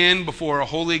sin before a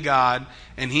holy God,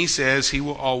 and He says He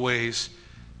will always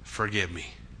forgive me.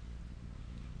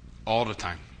 All the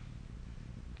time.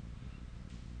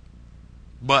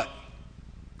 But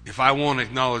if I won't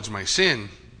acknowledge my sin,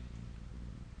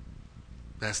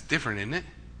 that's different, isn't it?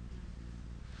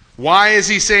 Why is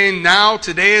He saying now,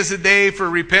 today is the day for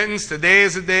repentance, today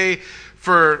is the day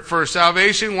for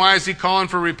salvation? Why is He calling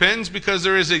for repentance? Because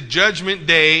there is a judgment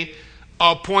day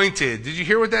appointed. Did you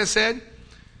hear what that said?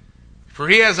 For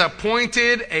he has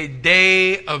appointed a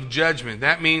day of judgment.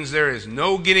 That means there is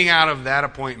no getting out of that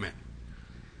appointment.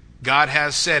 God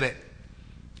has said it.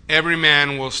 Every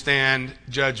man will stand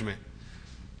judgment.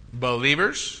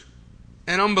 Believers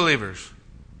and unbelievers.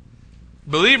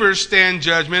 Believers stand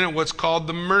judgment at what's called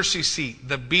the mercy seat,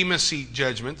 the bema seat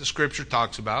judgment the Scripture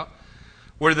talks about,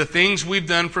 where the things we've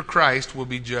done for Christ will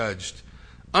be judged.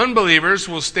 Unbelievers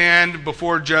will stand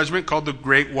before judgment called the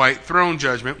Great White Throne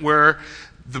Judgment, where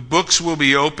the books will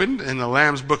be opened and the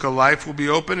Lamb's Book of Life will be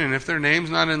opened, and if their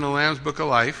name's not in the Lamb's Book of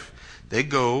Life, they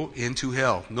go into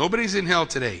hell. Nobody's in hell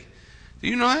today. Do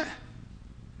you know that?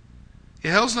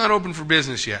 Yeah, hell's not open for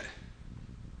business yet.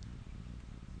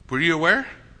 Were you aware?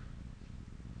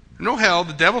 No hell.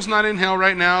 The devil's not in hell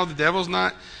right now. The devil's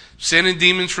not sending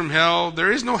demons from hell.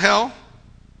 There is no hell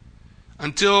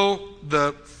until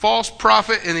the false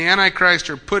prophet and the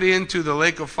Antichrist are put into the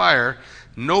lake of fire.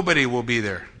 Nobody will be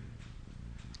there.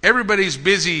 Everybody's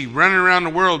busy running around the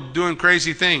world doing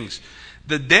crazy things.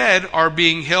 The dead are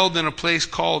being held in a place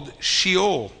called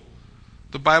Sheol.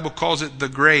 The Bible calls it the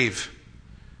grave.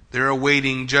 They're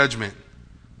awaiting judgment.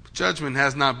 Judgment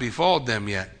has not befallen them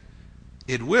yet.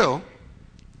 It will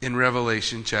in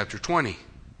Revelation chapter 20.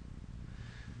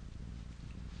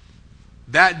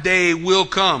 That day will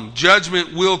come.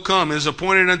 Judgment will come. It is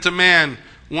appointed unto man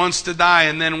once to die,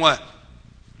 and then what?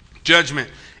 Judgment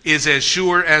is as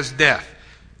sure as death.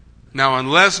 Now,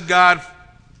 unless God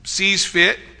sees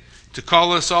fit to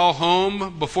call us all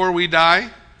home before we die,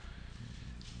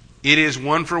 it is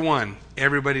one for one.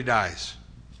 Everybody dies.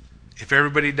 If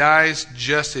everybody dies,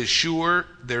 just as sure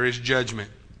there is judgment.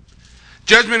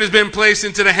 Judgment has been placed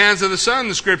into the hands of the Son,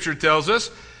 the Scripture tells us,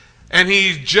 and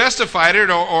He justified it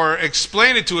or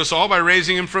explained it to us all by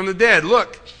raising Him from the dead.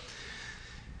 Look,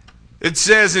 it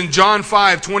says in John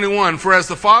 5:21, "For as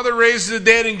the Father raises the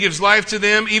dead and gives life to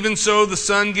them, even so the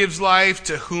Son gives life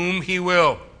to whom He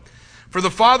will. For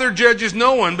the Father judges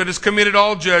no one, but has committed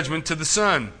all judgment to the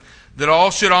Son, that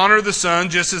all should honor the Son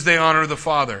just as they honor the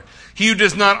Father. He who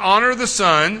does not honor the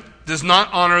Son does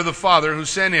not honor the Father who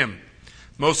sent Him.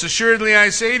 Most assuredly I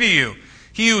say to you,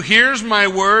 he who hears my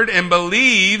word and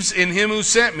believes in Him who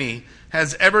sent me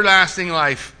has everlasting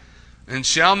life, and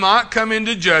shall not come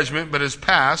into judgment, but has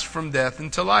passed from death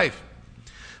into life.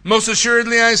 Most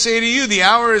assuredly I say to you, the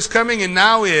hour is coming, and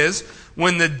now is,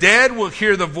 when the dead will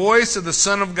hear the voice of the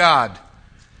Son of God,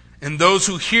 and those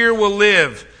who hear will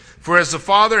live. For as the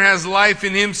Father has life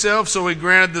in Himself, so He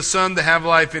granted the Son to have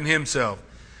life in Himself,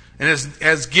 and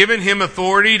has given Him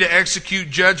authority to execute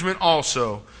judgment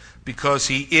also, because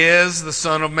He is the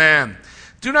Son of Man.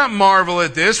 Do not marvel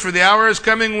at this, for the hour is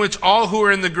coming in which all who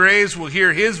are in the graves will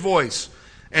hear His voice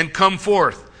and come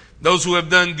forth. Those who have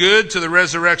done good to the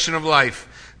resurrection of life.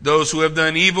 Those who have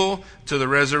done evil to the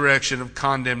resurrection of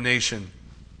condemnation."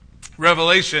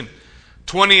 Revelation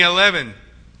 20:11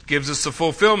 gives us the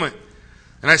fulfillment.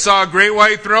 "And I saw a great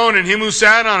white throne, and Him who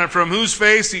sat on it, from whose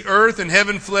face the earth and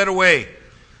heaven fled away.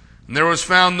 And there was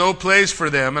found no place for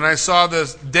them. And I saw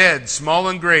the dead, small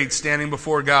and great, standing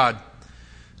before God.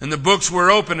 And the books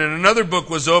were open, and another book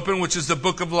was open, which is the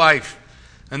book of life.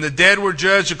 And the dead were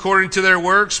judged according to their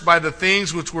works by the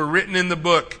things which were written in the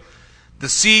book. The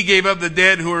sea gave up the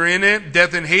dead who were in it.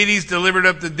 Death and Hades delivered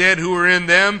up the dead who were in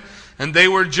them. And they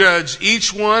were judged,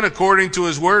 each one according to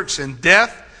his works. And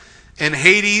death and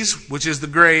Hades, which is the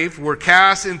grave, were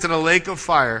cast into the lake of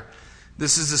fire.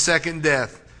 This is the second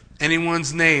death.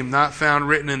 Anyone's name not found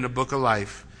written in the book of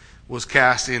life was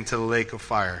cast into the lake of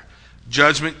fire."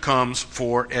 Judgment comes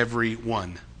for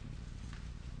everyone.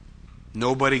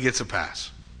 Nobody gets a pass.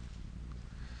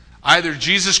 Either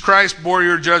Jesus Christ bore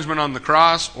your judgment on the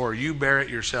cross, or you bear it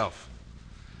yourself.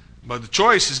 But the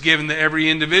choice is given to every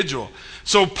individual.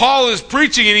 So Paul is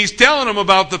preaching, and he's telling them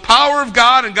about the power of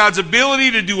God and God's ability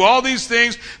to do all these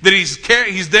things, that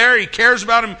He's there, He cares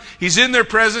about them, He's in their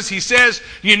presence. He says,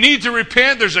 you need to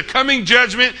repent, there's a coming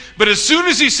judgment. But as soon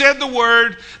as he said the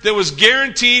word that was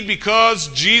guaranteed because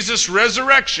Jesus'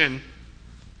 resurrection,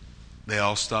 they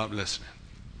all stopped listening.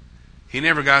 He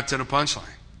never got to the punchline.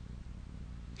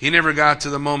 He never got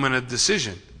to the moment of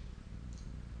decision.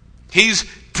 He's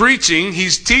preaching,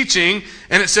 he's teaching,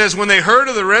 and it says, when they heard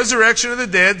of the resurrection of the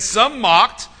dead, some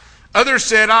mocked, others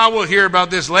said, we'll hear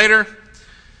about this later.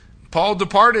 Paul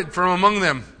departed from among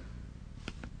them.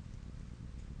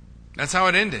 That's how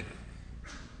it ended.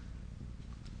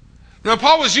 Now,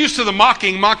 Paul was used to the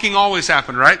mocking. Mocking always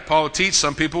happened, right? Paul would teach,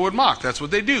 some people would mock. That's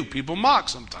what they do. People mock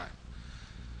sometimes.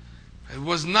 It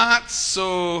was not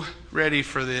so ready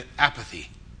for the apathy.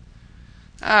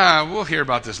 We'll hear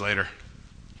about this later.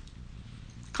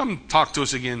 Come talk to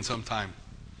us again sometime.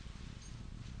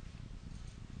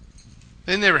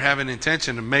 They never have an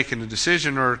intention of making a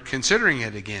decision or considering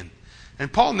it again.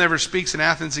 And Paul never speaks in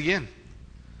Athens again.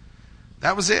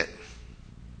 That was it.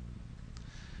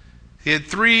 He had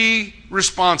 3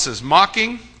 responses: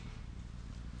 mocking,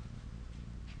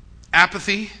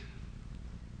 apathy,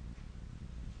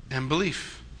 and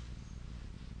belief.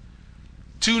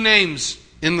 2 names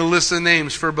in the list of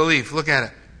names for belief. Look at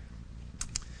it.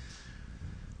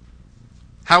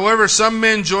 However, some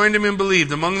men joined him and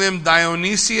believed, among them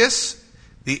Dionysius,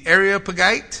 the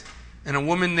Areopagite, and a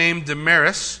woman named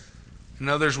Damaris, and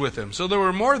others with him. So there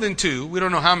were more than 2. We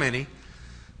don't know how many.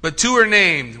 But 2 are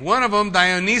named. One of them,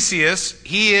 Dionysius,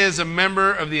 he is a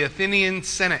member of the Athenian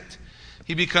Senate.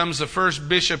 He becomes the first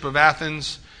bishop of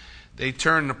Athens. They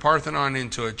turn the Parthenon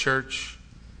into a church,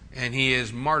 and he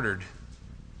is martyred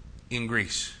in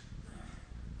Greece.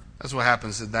 That's what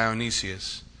happens to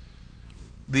Dionysius.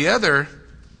 The other,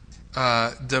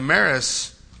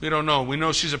 Damaris, we don't know. We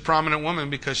know she's a prominent woman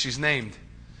because she's named,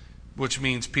 which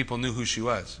means people knew who she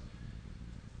was.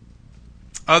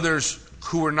 Others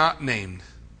who were not named.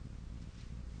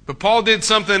 But Paul did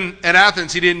something at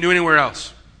Athens he didn't do anywhere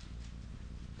else.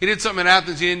 He did something at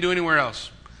Athens he didn't do anywhere else.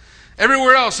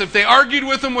 Everywhere else, if they argued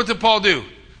with him, what did Paul do?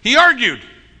 He argued.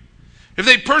 If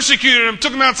they persecuted him,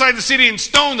 took him outside the city and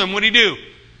stoned him, what did he do?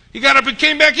 He got up and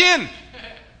came back in.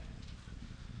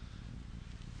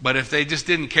 But if they just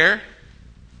didn't care,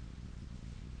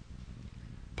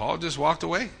 Paul just walked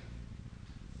away.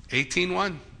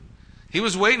 18:1. He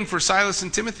was waiting for Silas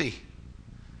and Timothy.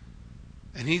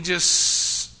 And he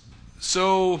just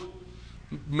so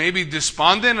maybe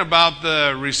despondent about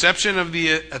the reception of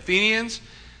the Athenians,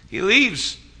 he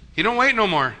leaves. He don't wait no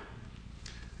more.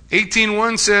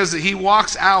 18:1 says that he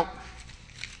walks out.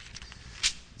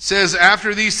 It says,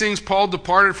 after these things, Paul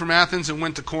departed from Athens and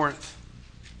went to Corinth.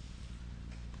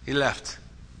 He left.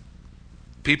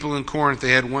 People in Corinth,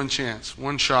 they had one chance,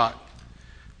 one shot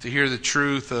to hear the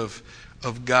truth of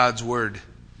God's Word.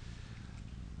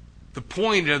 The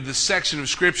point of this section of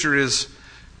Scripture is,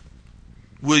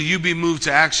 will you be moved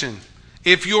to action?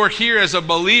 If you're here as a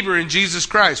believer in Jesus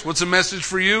Christ, what's the message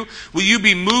for you? Will you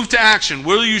be moved to action?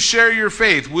 Will you share your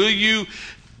faith? Will you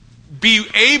be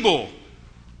able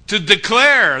to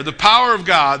declare the power of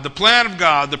God, the plan of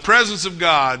God, the presence of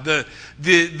God, the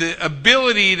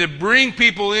ability to bring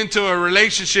people into a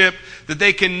relationship that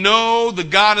they can know the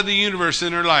God of the universe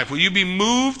in their life? Will you be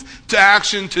moved to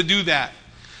action to do that?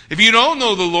 If you don't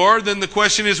know the Lord, then the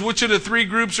question is, which of the 3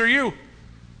 groups are you?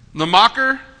 The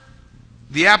mocker,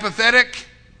 the apathetic,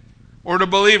 or the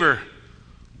believer?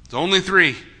 It's only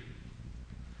 3.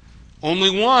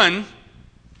 Only one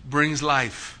brings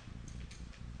life.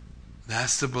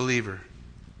 That's the believer.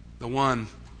 The one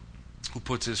who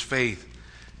puts his faith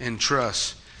and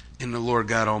trust in the Lord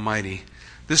God Almighty.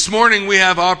 This morning we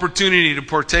have opportunity to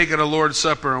partake of the Lord's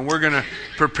Supper, and we're going to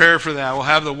prepare for that. We'll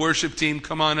have the worship team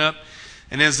come on up.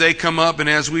 And as they come up and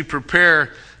as we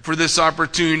prepare for this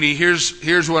opportunity,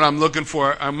 here's what I'm looking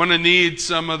for. I'm going to need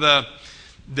some of the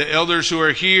elders who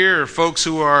are here or folks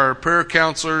who are prayer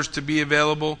counselors to be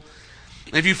available.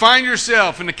 If you find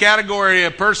yourself in the category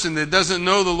of a person that doesn't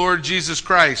know the Lord Jesus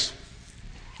Christ,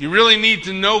 you really need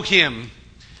to know Him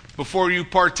before you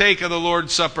partake of the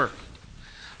Lord's Supper.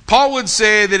 Paul would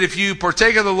say that if you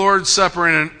partake of the Lord's Supper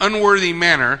in an unworthy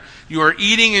manner, you are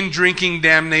eating and drinking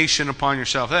damnation upon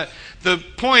yourself. The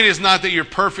point is not that you're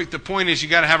perfect. The point is you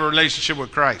got to have a relationship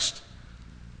with Christ.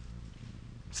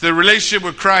 So the relationship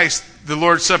with Christ, the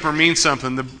Lord's Supper means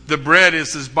something. The bread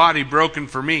is His body broken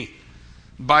for me.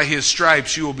 By His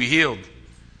stripes you will be healed.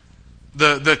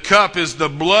 The cup is the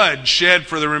blood shed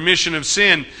for the remission of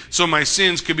sin so my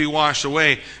sins could be washed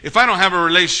away. If I don't have a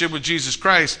relationship with Jesus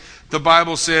Christ, the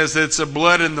Bible says that it's the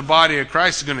blood in the body of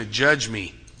Christ is going to judge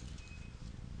me.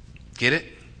 Get it?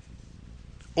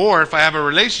 Or if I have a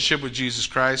relationship with Jesus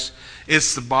Christ,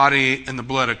 it's the body and the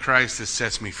blood of Christ that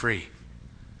sets me free.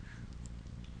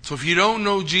 So if you don't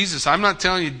know Jesus, I'm not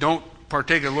telling you don't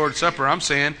partake of the Lord's Supper. I'm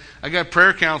saying I got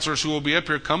prayer counselors who will be up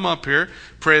here. Come up here,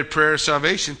 pray a prayer of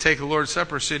salvation, take the Lord's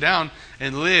Supper, sit down,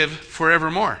 and live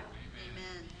forevermore.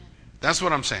 Amen. That's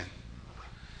what I'm saying.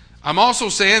 I'm also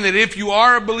saying that if you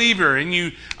are a believer and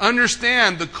you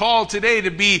understand the call today to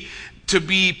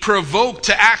be provoked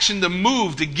to action, to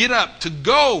move, to get up, to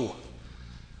go,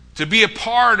 to be a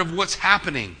part of what's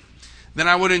happening, then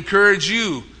I would encourage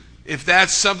you, if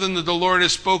that's something that the Lord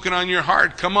has spoken on your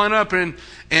heart, come on up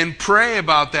and pray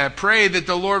about that. Pray that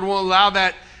the Lord will allow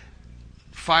that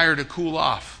fire to cool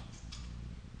off.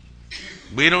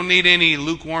 We don't need any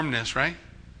lukewarmness, right?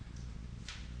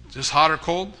 Just hot or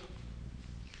cold.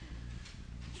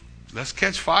 Let's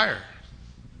catch fire.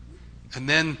 And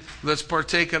then let's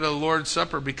partake of the Lord's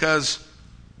Supper, because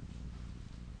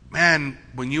Man,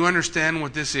 when you understand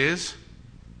what this is,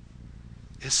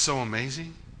 it's so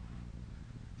amazing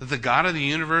that the God of the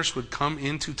universe would come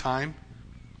into time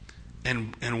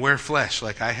and wear flesh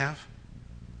like I have.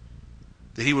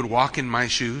 That he would walk in my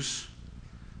shoes.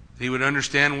 That he would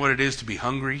understand what it is to be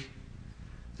hungry.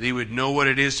 That he would know what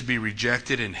it is to be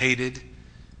rejected and hated.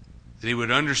 That he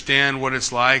would understand what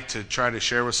it's like to try to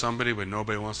share with somebody but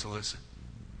nobody wants to listen.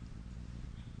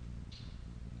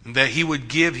 And that he would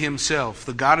give himself,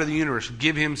 the God of the universe,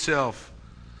 give himself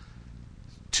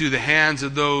to the hands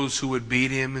of those who would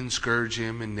beat him and scourge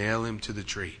him and nail him to the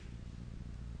tree.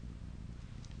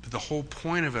 But the whole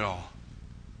point of it all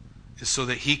is so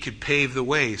that he could pave the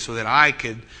way, so that I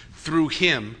could, through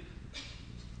him,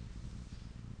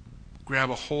 grab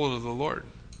a hold of the Lord.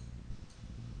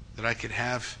 That I could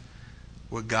have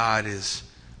what God is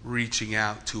reaching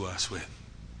out to us with.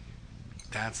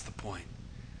 That's the point.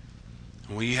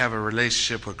 And when you have a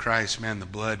relationship with Christ, man, the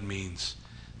blood means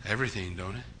everything,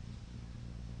 don't it?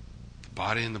 The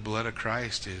body and the blood of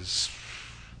Christ is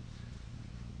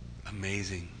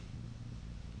amazing.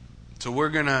 So we're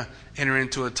going to enter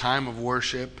into a time of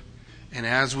worship. And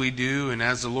as we do, and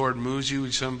as the Lord moves you, we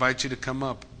just invite you to come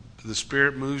up. If the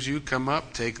Spirit moves you, come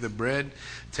up, take the bread,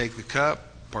 take the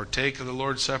cup, partake of the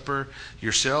Lord's Supper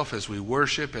yourself as we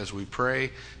worship, as we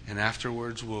pray, and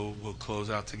afterwards we'll close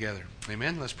out together.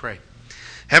 Amen? Let's pray.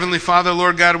 Heavenly Father,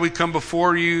 Lord God, we come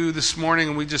before you this morning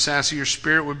and we just ask that your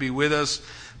Spirit would be with us,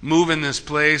 move in this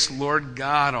place. Lord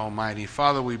God Almighty,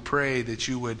 Father, we pray that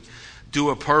you would do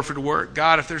a perfect work.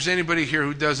 God, if there's anybody here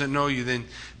who doesn't know you, then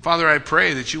Father, I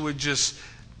pray that you would just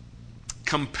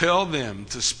compel them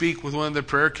to speak with one of the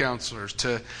prayer counselors,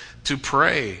 to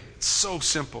pray. It's so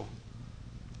simple.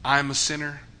 I'm a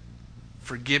sinner.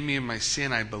 Forgive me of my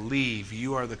sin. I believe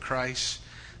you are the Christ,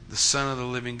 the Son of the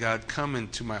living God. Come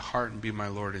into my heart and be my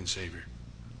Lord and Savior.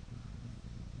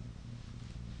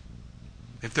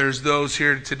 If there's those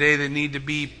here today that need to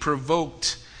be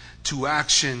provoked to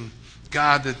action,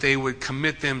 God, that they would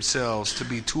commit themselves to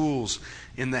be tools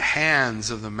in the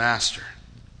hands of the Master.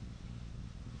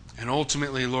 And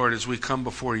ultimately, Lord, as we come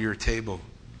before your table,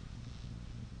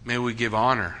 may we give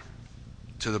honor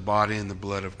to the body and the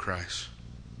blood of Christ.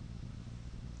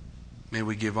 May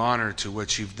we give honor to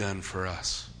what you've done for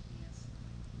us.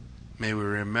 May we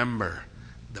remember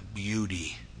the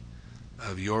beauty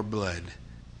of your blood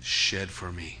shed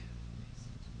for me.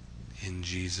 In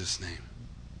Jesus' name.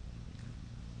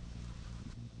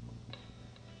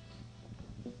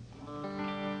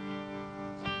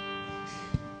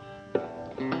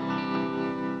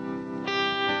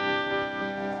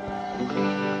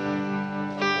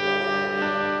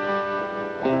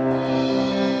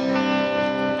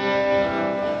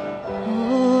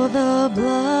 Oh, the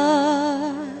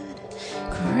blood,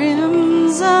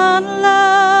 crimson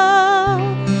love,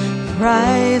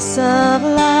 price of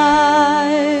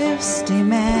life's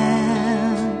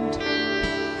demand.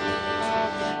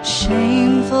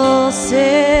 Shameful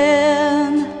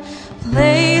sin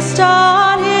placed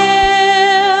on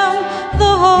him,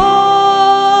 the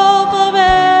hope of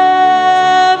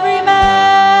every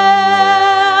man.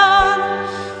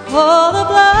 Oh, the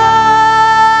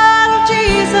blood of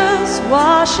Jesus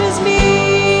washes me.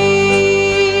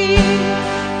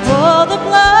 Oh, the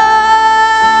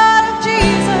blood of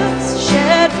Jesus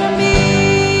shed for me.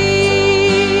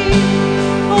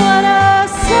 What a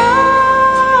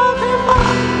sacrifice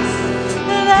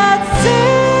that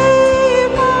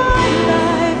saved my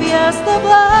life. Yes, the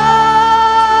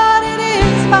blood, it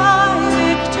is my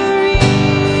victory.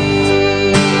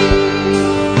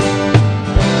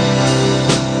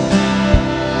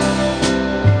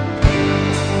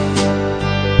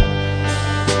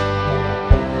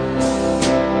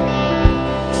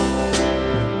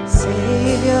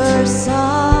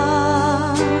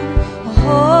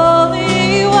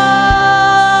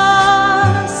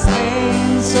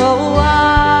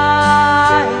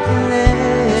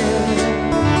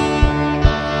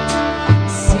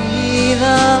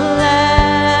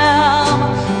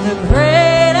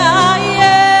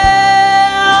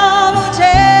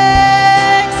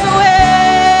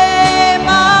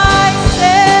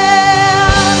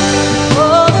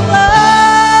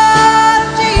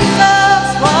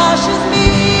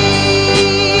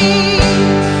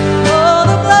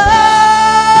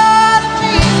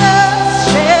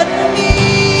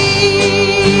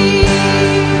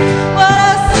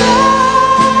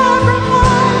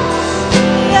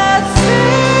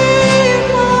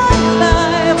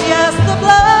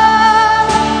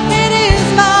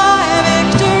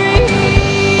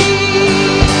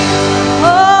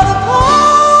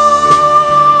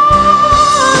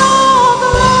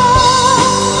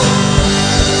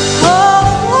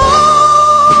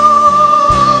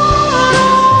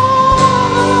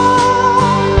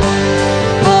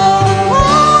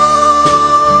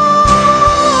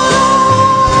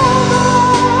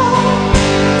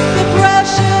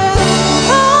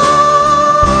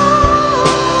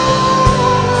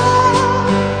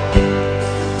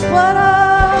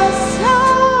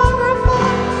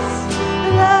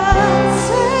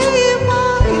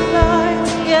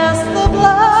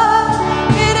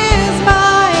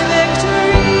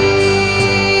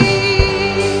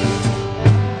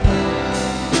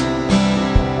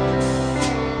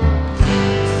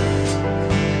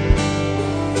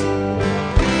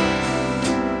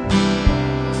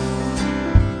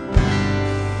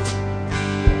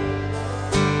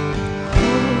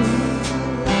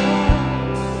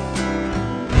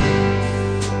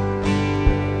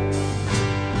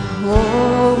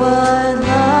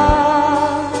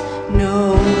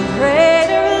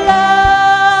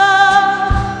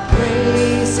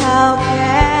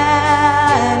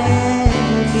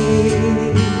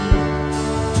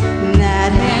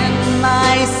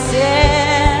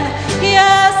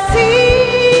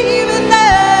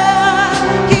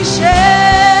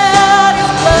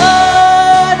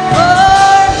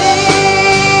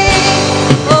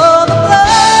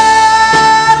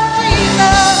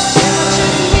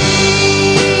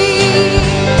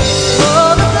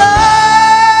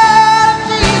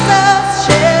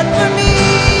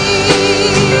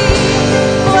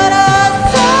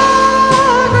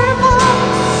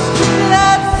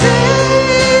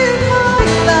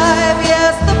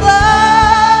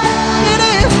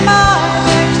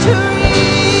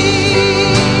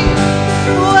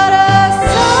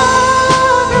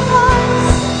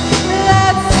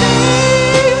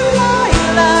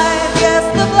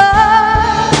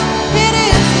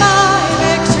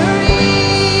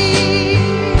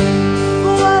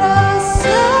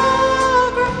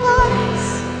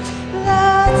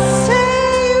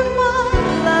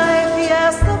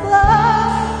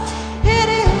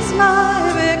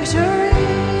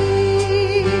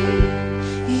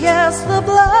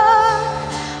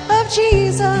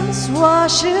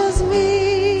 washes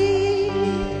me.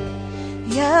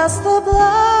 Yes, the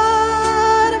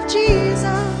blood of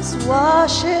Jesus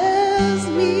washes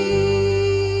me.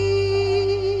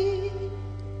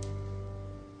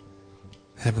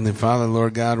 Heavenly Father,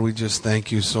 Lord God, we just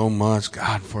thank you so much,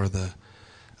 God, for the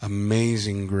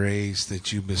amazing grace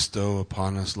that you bestow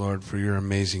upon us, Lord, for your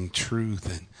amazing truth.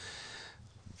 And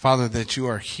Father, that you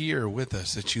are here with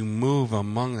us, that you move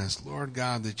among us, Lord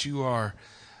God, that you are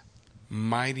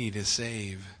mighty to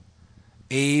save,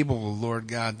 able, Lord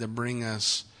God, to bring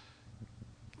us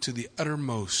to the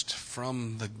uttermost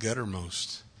from the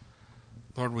guttermost.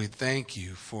 Lord, we thank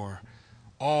you for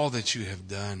all that you have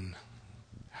done,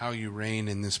 how you reign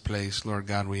in this place. Lord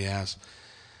God, we ask,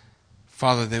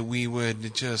 Father, that we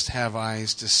would just have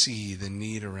eyes to see the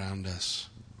need around us,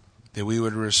 that we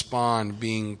would respond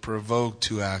being provoked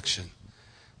to action,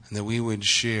 and that we would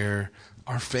share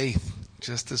our faith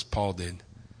just as Paul did.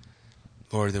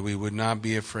 Lord, that we would not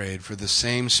be afraid, for the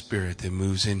same Spirit that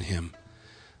moves in him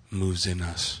moves in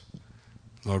us.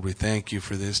 Lord, we thank you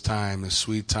for this time, a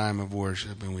sweet time of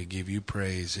worship, and we give you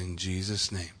praise in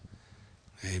Jesus' name.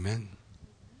 Amen.